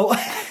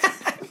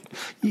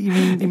 You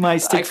mean my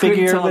stick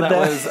figure? I couldn't tell with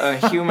that was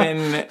a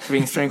human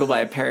being strangled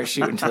by a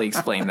parachute until he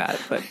explained that,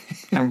 but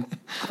I'm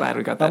glad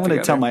we got that I'm going to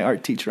to tell my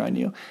art teacher on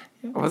you.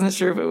 I wasn't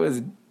sure if it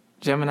was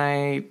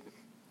Gemini...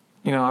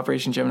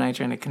 Operation Gemini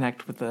trying to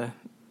connect with the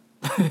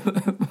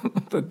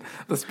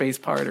the space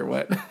part or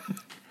what.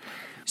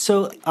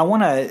 So I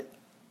want to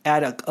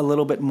add a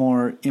little bit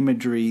more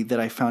imagery that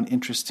I found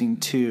interesting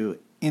too.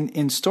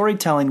 In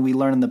storytelling, we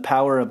learn the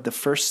power of the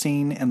first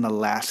scene and the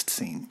last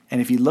scene.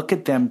 And if you look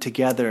at them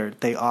together,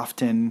 they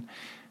often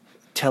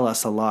tell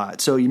us a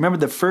lot. So you remember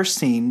the first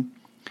scene,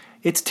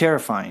 it's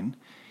terrifying.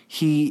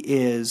 He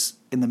is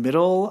in the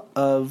middle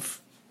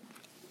of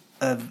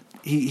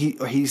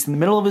he's in the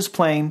middle of his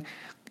plane,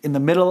 in the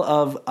middle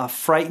of a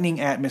frightening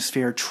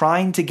atmosphere,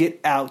 trying to get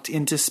out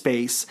into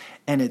space,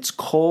 and it's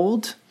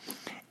cold,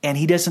 and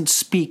he doesn't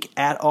speak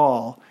at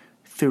all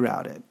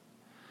throughout it.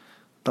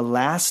 The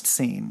last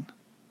scene,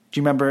 do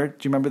you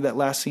remember that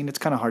last scene? It's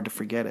kind of hard to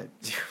forget it.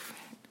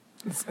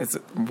 It's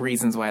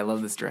reasons why I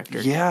love this director.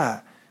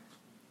 Yeah.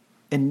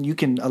 And you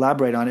can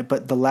elaborate on it,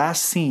 but the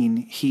last scene,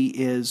 he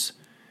is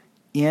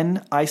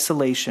in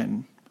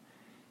isolation,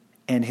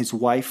 and his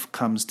wife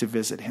comes to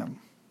visit him.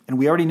 And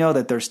we already know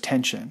that there's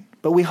tension.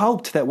 But we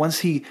hoped that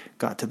once he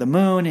got to the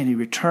moon and he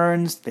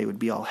returns, they would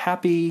be all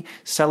happy,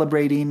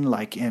 celebrating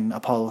like in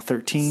Apollo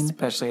 13.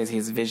 Especially as he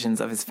has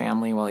visions of his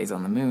family while he's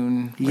on the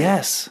moon.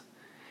 Yes.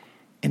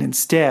 And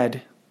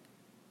instead,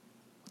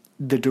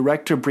 the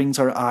director brings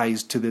our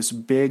eyes to this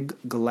big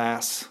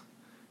glass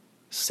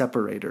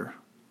separator.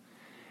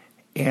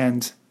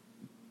 And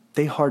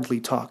they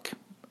hardly talk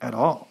at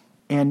all.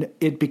 And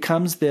it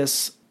becomes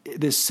this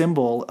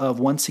symbol of,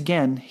 once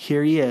again,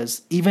 here he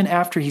is, even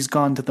after he's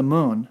gone to the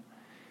moon.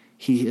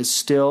 He is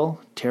still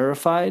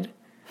terrified,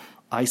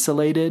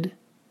 isolated,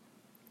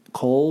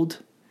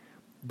 cold,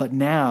 but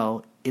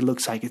now it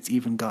looks like it's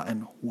even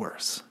gotten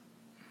worse.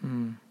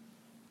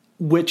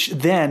 Which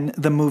then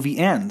the movie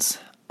ends.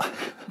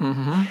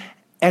 Mm-hmm.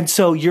 And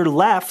so you're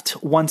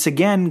left once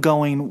again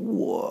going,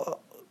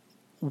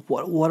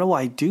 what do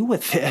I do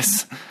with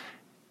this?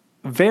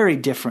 Very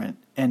different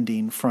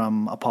ending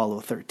from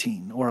Apollo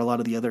 13 or a lot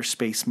of the other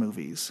space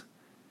movies.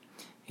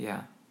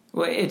 Yeah.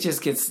 Well, it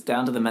just gets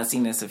down to the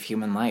messiness of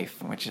human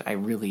life, which I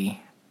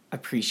really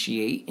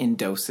appreciate in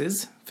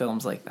doses,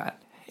 films like that.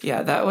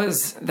 Yeah, that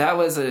was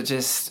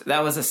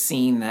a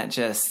scene that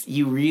just,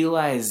 you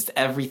realized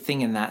everything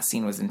in that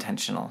scene was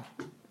intentional.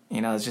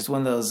 It's just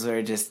one of those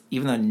where just,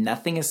 even though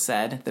nothing is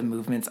said, the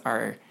movements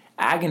are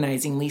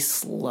agonizingly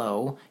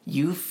slow.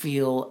 You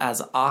feel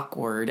as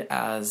awkward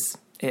as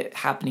it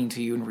happening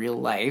to you in real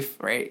life,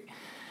 right?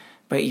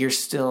 But you're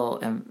still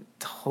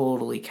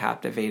totally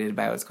captivated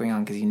by what's going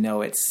on because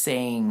it's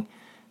saying,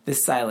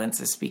 this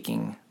silence is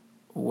speaking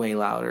way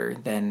louder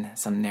than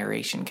some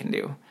narration can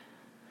do.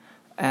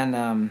 And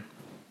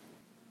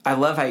I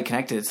love how you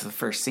connected it to the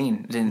first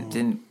scene.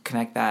 Didn't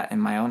connect that in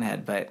my own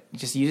head, but you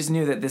just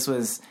knew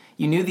that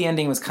you knew the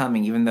ending was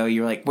coming, even though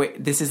you were like,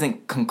 wait, this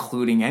isn't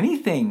concluding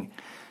anything.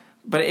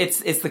 But it's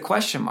the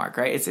question mark,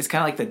 right? It's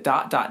kind of like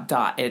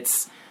the ...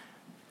 It's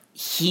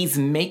he's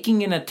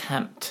making an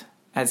attempt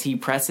as he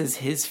presses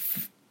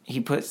he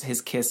puts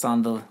his kiss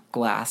on the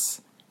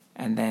glass,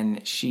 and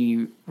then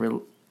she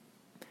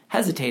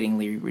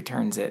hesitatingly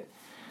returns it.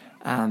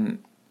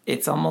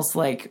 It's almost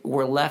like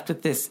we're left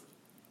with this.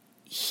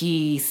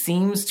 He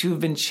seems to have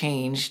been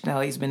changed now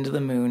that he's been to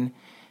the moon,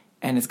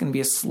 and it's going to be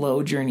a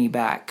slow journey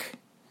back.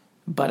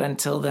 But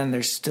until then,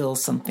 there's still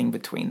something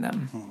between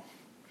them.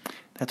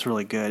 That's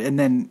really good. And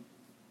then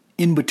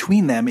in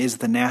between them is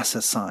the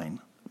NASA sign.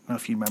 I don't know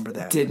if you remember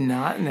that. Did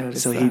not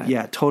notice so that. he,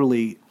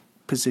 totally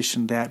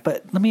positioned that.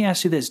 But let me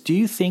ask you this. Do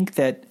you think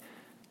that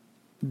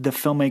the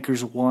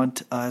filmmakers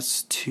want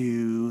us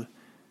to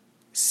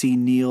see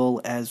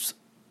Neil as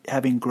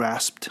having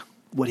grasped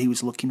what he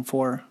was looking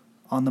for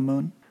on the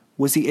moon?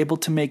 Was he able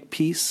to make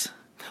peace?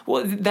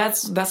 Well,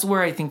 that's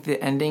where I think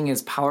the ending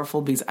is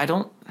powerful, because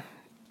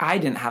I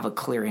didn't have a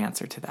clear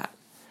answer to that.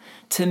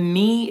 To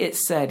me, it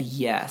said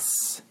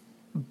yes,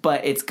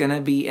 but it's going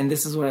to be, and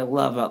this is what I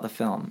love about the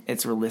film,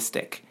 it's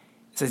realistic.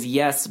 It says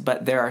yes,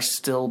 but there are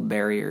still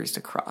barriers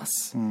to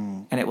cross,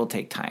 and it will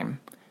take time.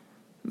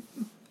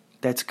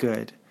 That's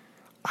good.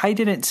 I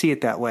didn't see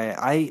it that way.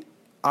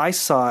 I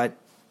saw it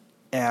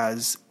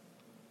as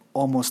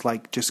almost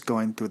like just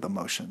going through the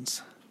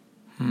motions.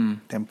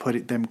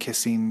 Them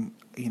kissing,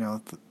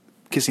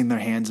 kissing their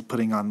hands and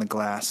putting on the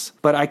glass.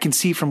 But I can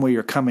see from where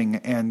you're coming,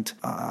 and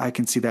I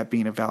can see that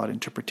being a valid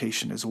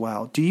interpretation as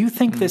well. Do you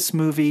think this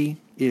movie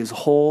is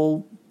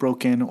whole,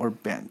 broken, or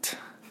bent?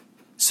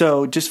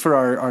 So just for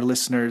our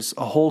listeners,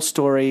 a whole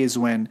story is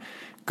when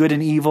good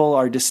and evil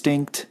are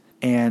distinct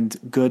and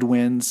good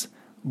wins.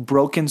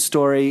 Broken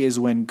story is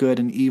when good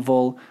and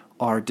evil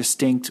are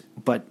distinct,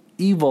 but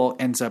evil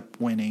ends up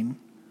winning,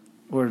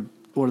 or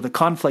the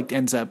conflict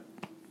ends up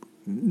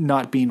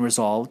not being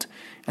resolved.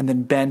 And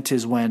then bent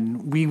is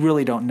when we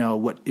really don't know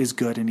what is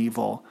good and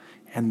evil,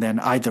 and then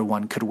either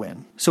one could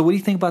win. So what do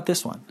you think about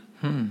this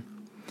one?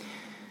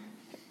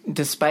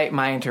 Despite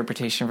my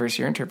interpretation versus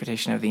your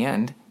interpretation of the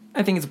end,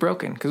 I think it's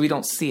broken because we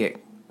don't see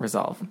it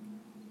resolve.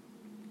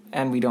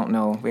 And we don't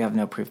know, we have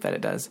no proof that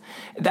it does.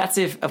 That's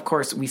if, of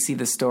course, we see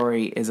the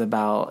story is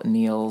about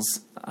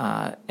Neil's,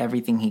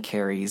 everything he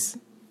carries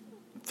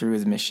through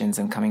his missions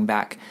and coming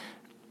back.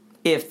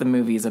 If the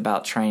movie is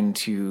about trying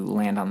to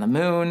land on the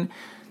moon,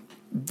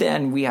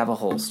 then we have a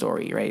whole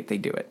story, right? They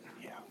do it.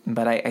 Yeah.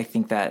 But I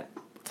think that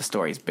the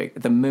story is big.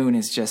 The moon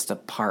is just a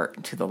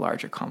part to the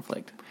larger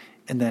conflict.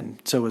 And then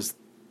so is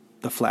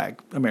the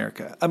flag,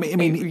 America. I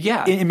mean,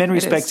 yeah, in many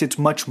respects, it's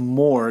much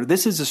more.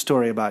 This is a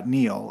story about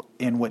Neil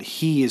and what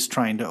he is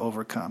trying to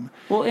overcome.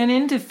 Well, and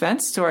in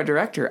defense to our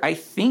director, I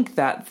think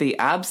that the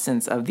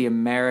absence of the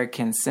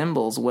American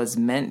symbols was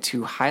meant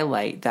to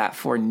highlight that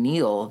for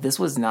Neil, this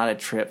was not a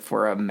trip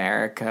for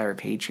America or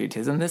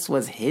patriotism. This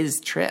was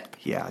his trip.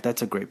 Yeah,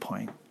 that's a great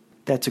point.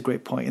 That's a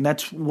great point. And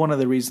that's one of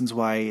the reasons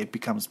why it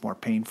becomes more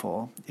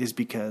painful, is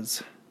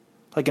because,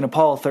 like in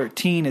Apollo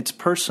 13, it's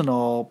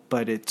personal,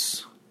 but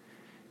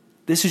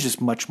this is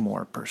just much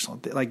more personal.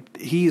 Like,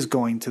 he is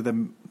going to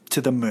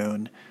the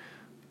moon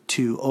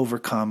to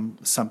overcome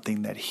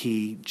something that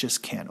he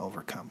just can't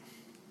overcome.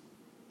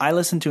 I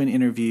listened to an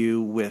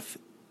interview with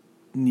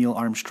Neil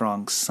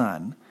Armstrong's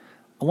son.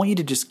 I want you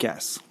to just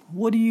guess.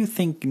 What do you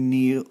think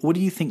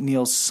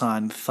Neil's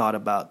son thought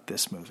about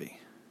this movie?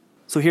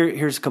 So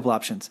here's a couple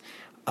options.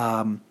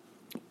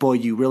 Boy,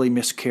 you really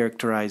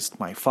mischaracterized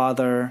my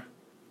father.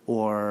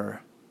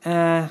 Or,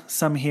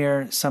 some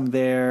here, some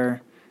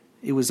there.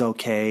 It was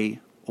okay,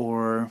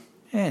 or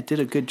it did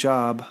a good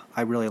job.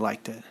 I really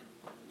liked it.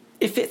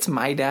 If it's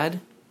my dad,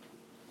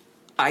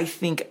 I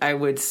think I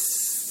would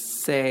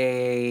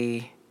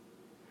say,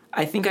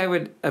 I think I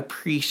would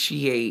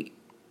appreciate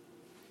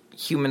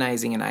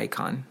humanizing an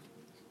icon.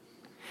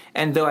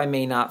 And though I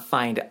may not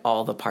find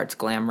all the parts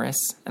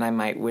glamorous, and I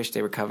might wish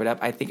they were covered up,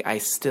 I think I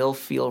still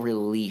feel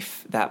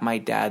relief that my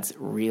dad's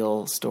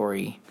real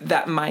story,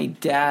 that my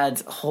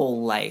dad's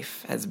whole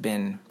life has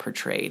been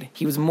portrayed.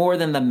 He was more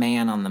than the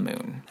man on the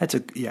moon.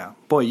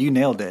 Boy, you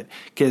nailed it.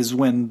 Because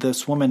when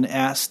this woman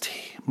asked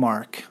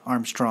Mark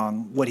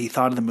Armstrong what he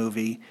thought of the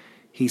movie,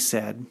 he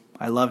said,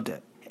 I loved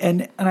it.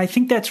 And I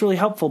think that's really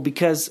helpful,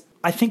 because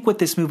I think what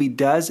this movie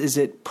does is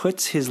it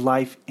puts his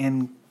life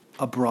in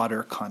a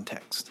broader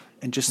context.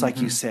 And just like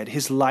you said,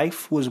 his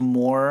life was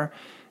more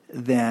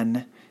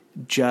than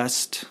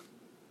just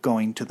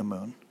going to the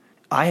moon.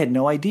 I had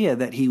no idea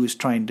that he was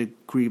trying to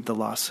grieve the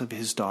loss of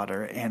his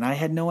daughter, and I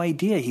had no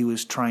idea he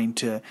was trying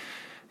to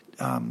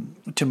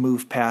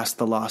move past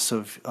the loss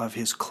of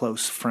his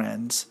close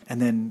friends, and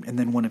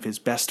then one of his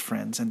best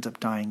friends ends up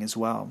dying as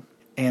well.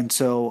 And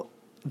so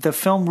the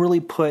film really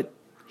put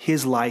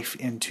his life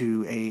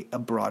into a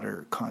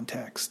broader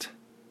context.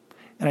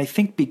 And I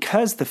think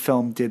because the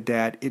film did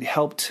that, it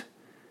helped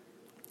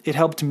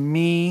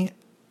me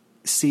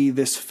see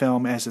this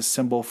film as a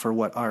symbol for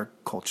what our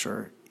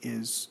culture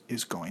is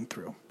going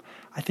through.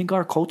 I think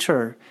our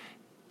culture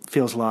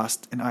feels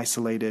lost and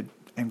isolated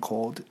and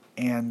cold,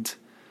 and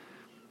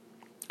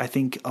I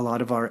think a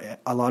lot of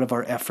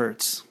our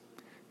efforts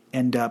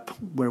end up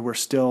where we're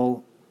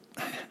still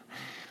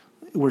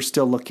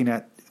looking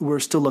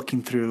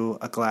through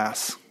a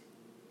glass,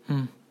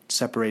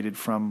 separated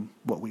from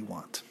what we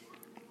want.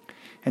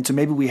 And so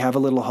maybe we have a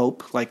little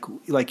hope,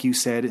 like you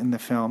said in the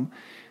film,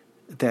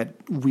 that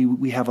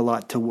we have a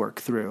lot to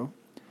work through.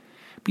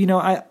 But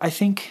I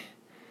think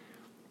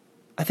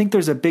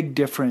there's a big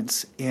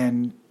difference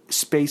in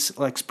space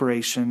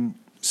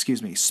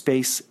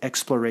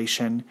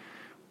exploration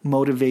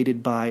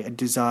motivated by a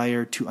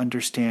desire to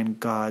understand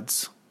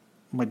God's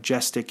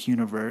majestic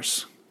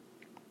universe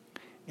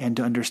and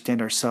to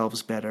understand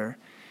ourselves better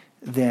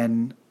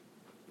than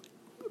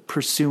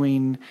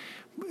pursuing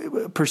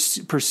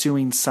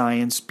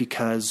science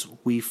because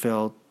we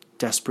feel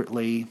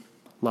desperately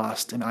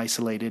lost and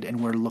isolated and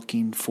we're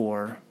looking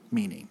for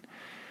meaning.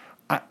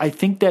 I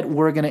think that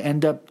we're going to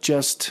end up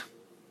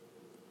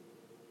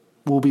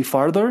we'll be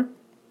farther,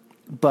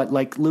 but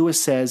like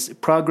Lewis says,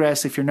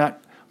 progress, if you're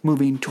not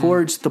moving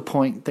towards the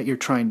point that you're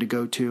trying to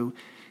go to,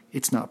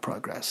 it's not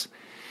progress.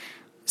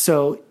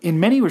 So in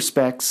many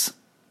respects,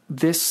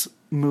 this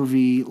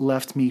movie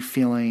left me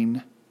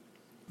feeling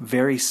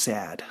very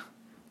sad.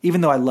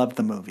 Even though I loved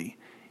the movie,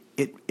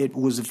 it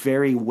was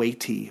very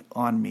weighty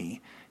on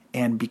me.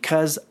 And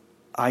because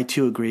I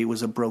too agree it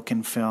was a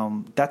broken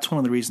film, that's one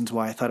of the reasons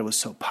why I thought it was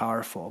so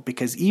powerful.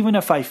 Because even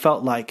if I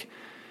felt like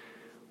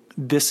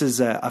this is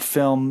a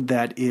film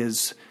that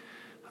is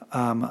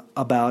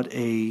about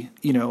a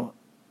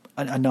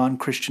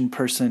non-Christian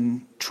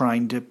person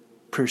trying to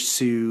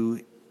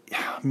pursue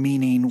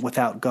meaning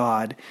without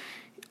God,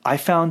 I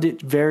found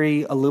it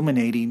very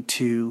illuminating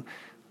to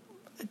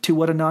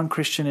what a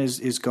non-Christian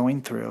is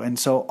going through. And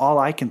so all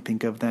I can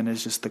think of then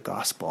is just the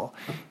gospel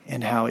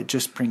and how it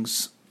just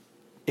brings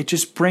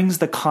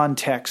the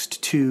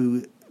context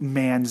to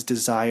man's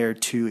desire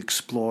to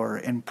explore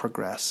and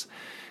progress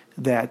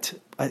that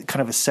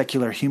kind of a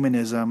secular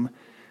humanism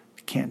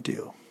can't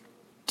do.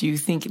 Do you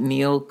think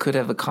Neil could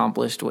have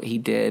accomplished what he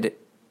did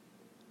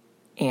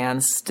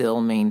and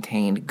still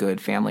maintained good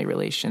family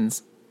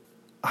relations?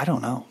 I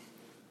don't know.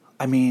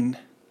 I mean,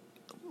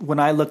 when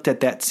I looked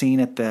at that scene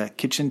at the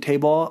kitchen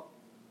table,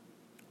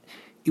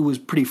 it was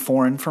pretty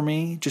foreign for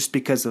me just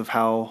because of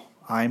how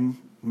I'm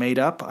made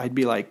up. I'd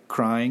be like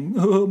crying,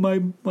 oh,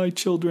 my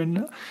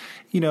children,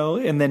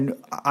 and then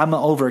I'm an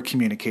over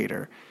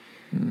communicator.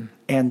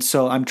 And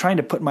so I'm trying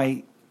to put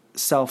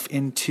myself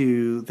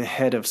into the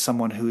head of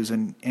someone who's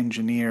an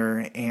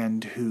engineer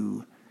and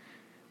who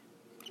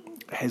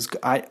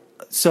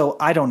so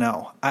I don't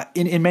know.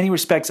 In many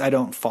respects, I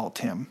don't fault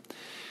him.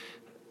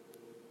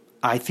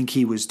 I think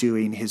he was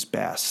doing his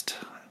best.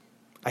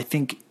 I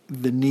think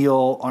the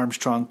Neil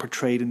Armstrong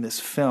portrayed in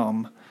this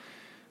film,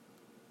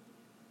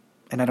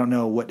 and I don't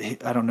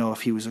know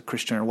if he was a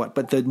Christian or what,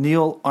 but the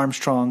Neil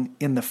Armstrong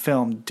in the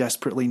film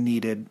desperately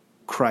needed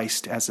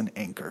Christ as an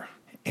anchor.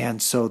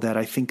 And so that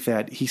I think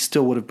that he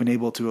still would have been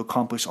able to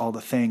accomplish all the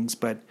things,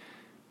 but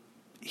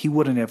he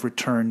wouldn't have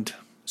returned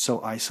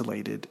so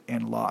isolated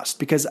and lost.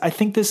 Because I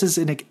think this is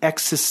an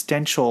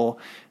existential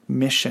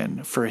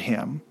mission for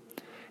him.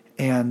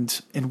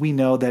 And we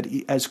know that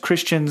as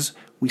Christians,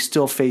 we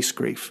still face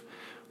grief.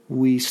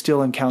 We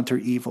still encounter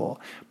evil.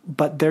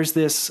 But there's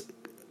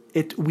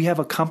we have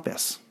a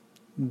compass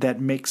that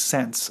makes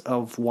sense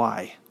of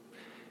why.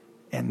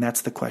 And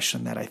that's the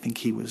question that I think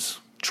he was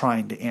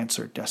trying to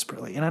answer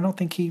desperately. And I don't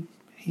think he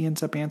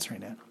ends up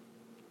answering it.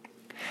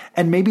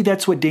 And maybe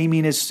that's what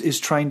Damien is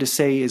trying to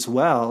say as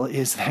well,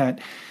 is that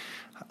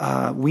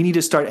we need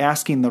to start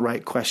asking the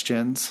right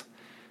questions,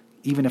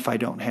 even if I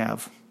don't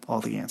have all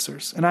the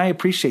answers. And I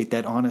appreciate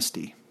that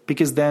honesty,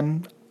 because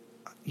then,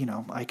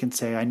 I can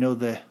say, I know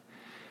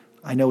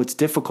it's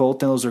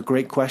difficult, and those are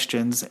great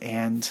questions,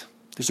 and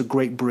there's a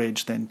great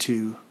bridge then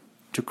to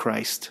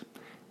Christ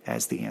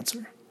as the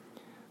answer.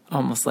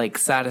 Almost like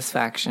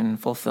satisfaction,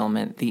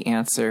 fulfillment, the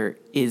answer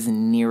is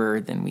nearer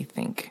than we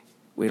think.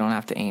 We don't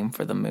have to aim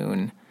for the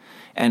moon.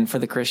 And for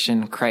the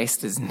Christian,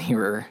 Christ is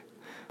nearer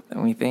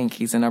than we think.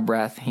 He's in our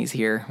breath. He's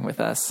here with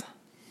us.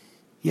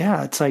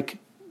 Yeah, it's like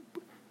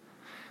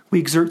we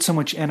exert so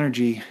much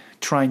energy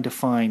trying to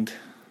find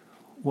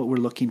what we're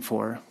looking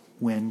for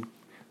when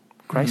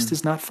Christ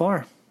is not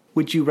far.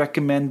 Would you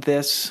recommend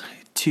this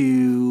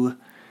to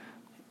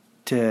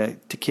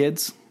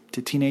kids,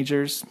 to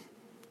teenagers,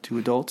 to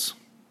adults?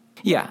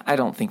 Yeah, I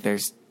don't think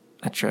there's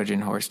a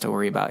Trojan horse to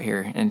worry about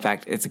here. In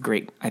fact, it's a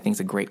great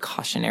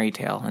cautionary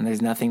tale, and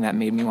there's nothing that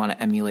made me want to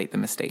emulate the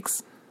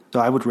mistakes. So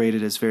I would rate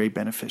it as very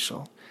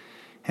beneficial.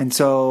 And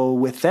so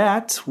with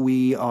that,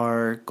 we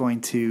are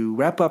going to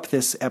wrap up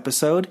this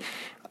episode.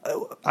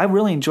 I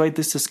really enjoyed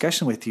this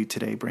discussion with you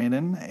today,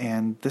 Brandon,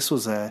 and this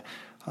was a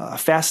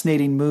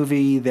fascinating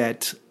movie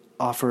that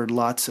offered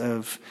lots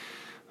of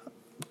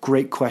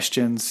great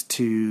questions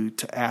to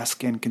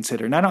ask and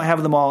consider. And I don't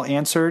have them all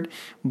answered,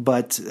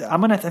 but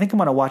I think I'm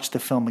gonna watch the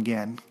film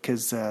again,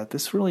 because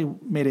this really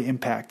made an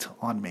impact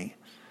on me.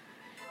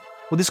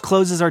 Well, this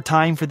closes our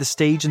time for the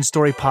Stage and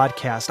Story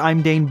podcast.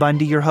 I'm Dane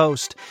Bundy, your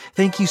host.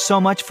 Thank you so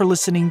much for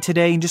listening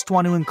today, and just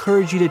want to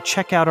encourage you to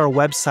check out our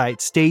website,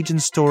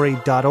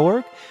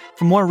 stageandstory.org,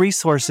 for more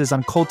resources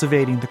on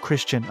cultivating the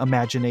Christian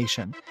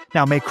imagination.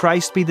 Now, may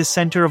Christ be the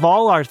center of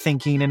all our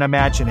thinking and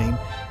imagining.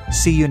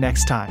 See you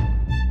next time.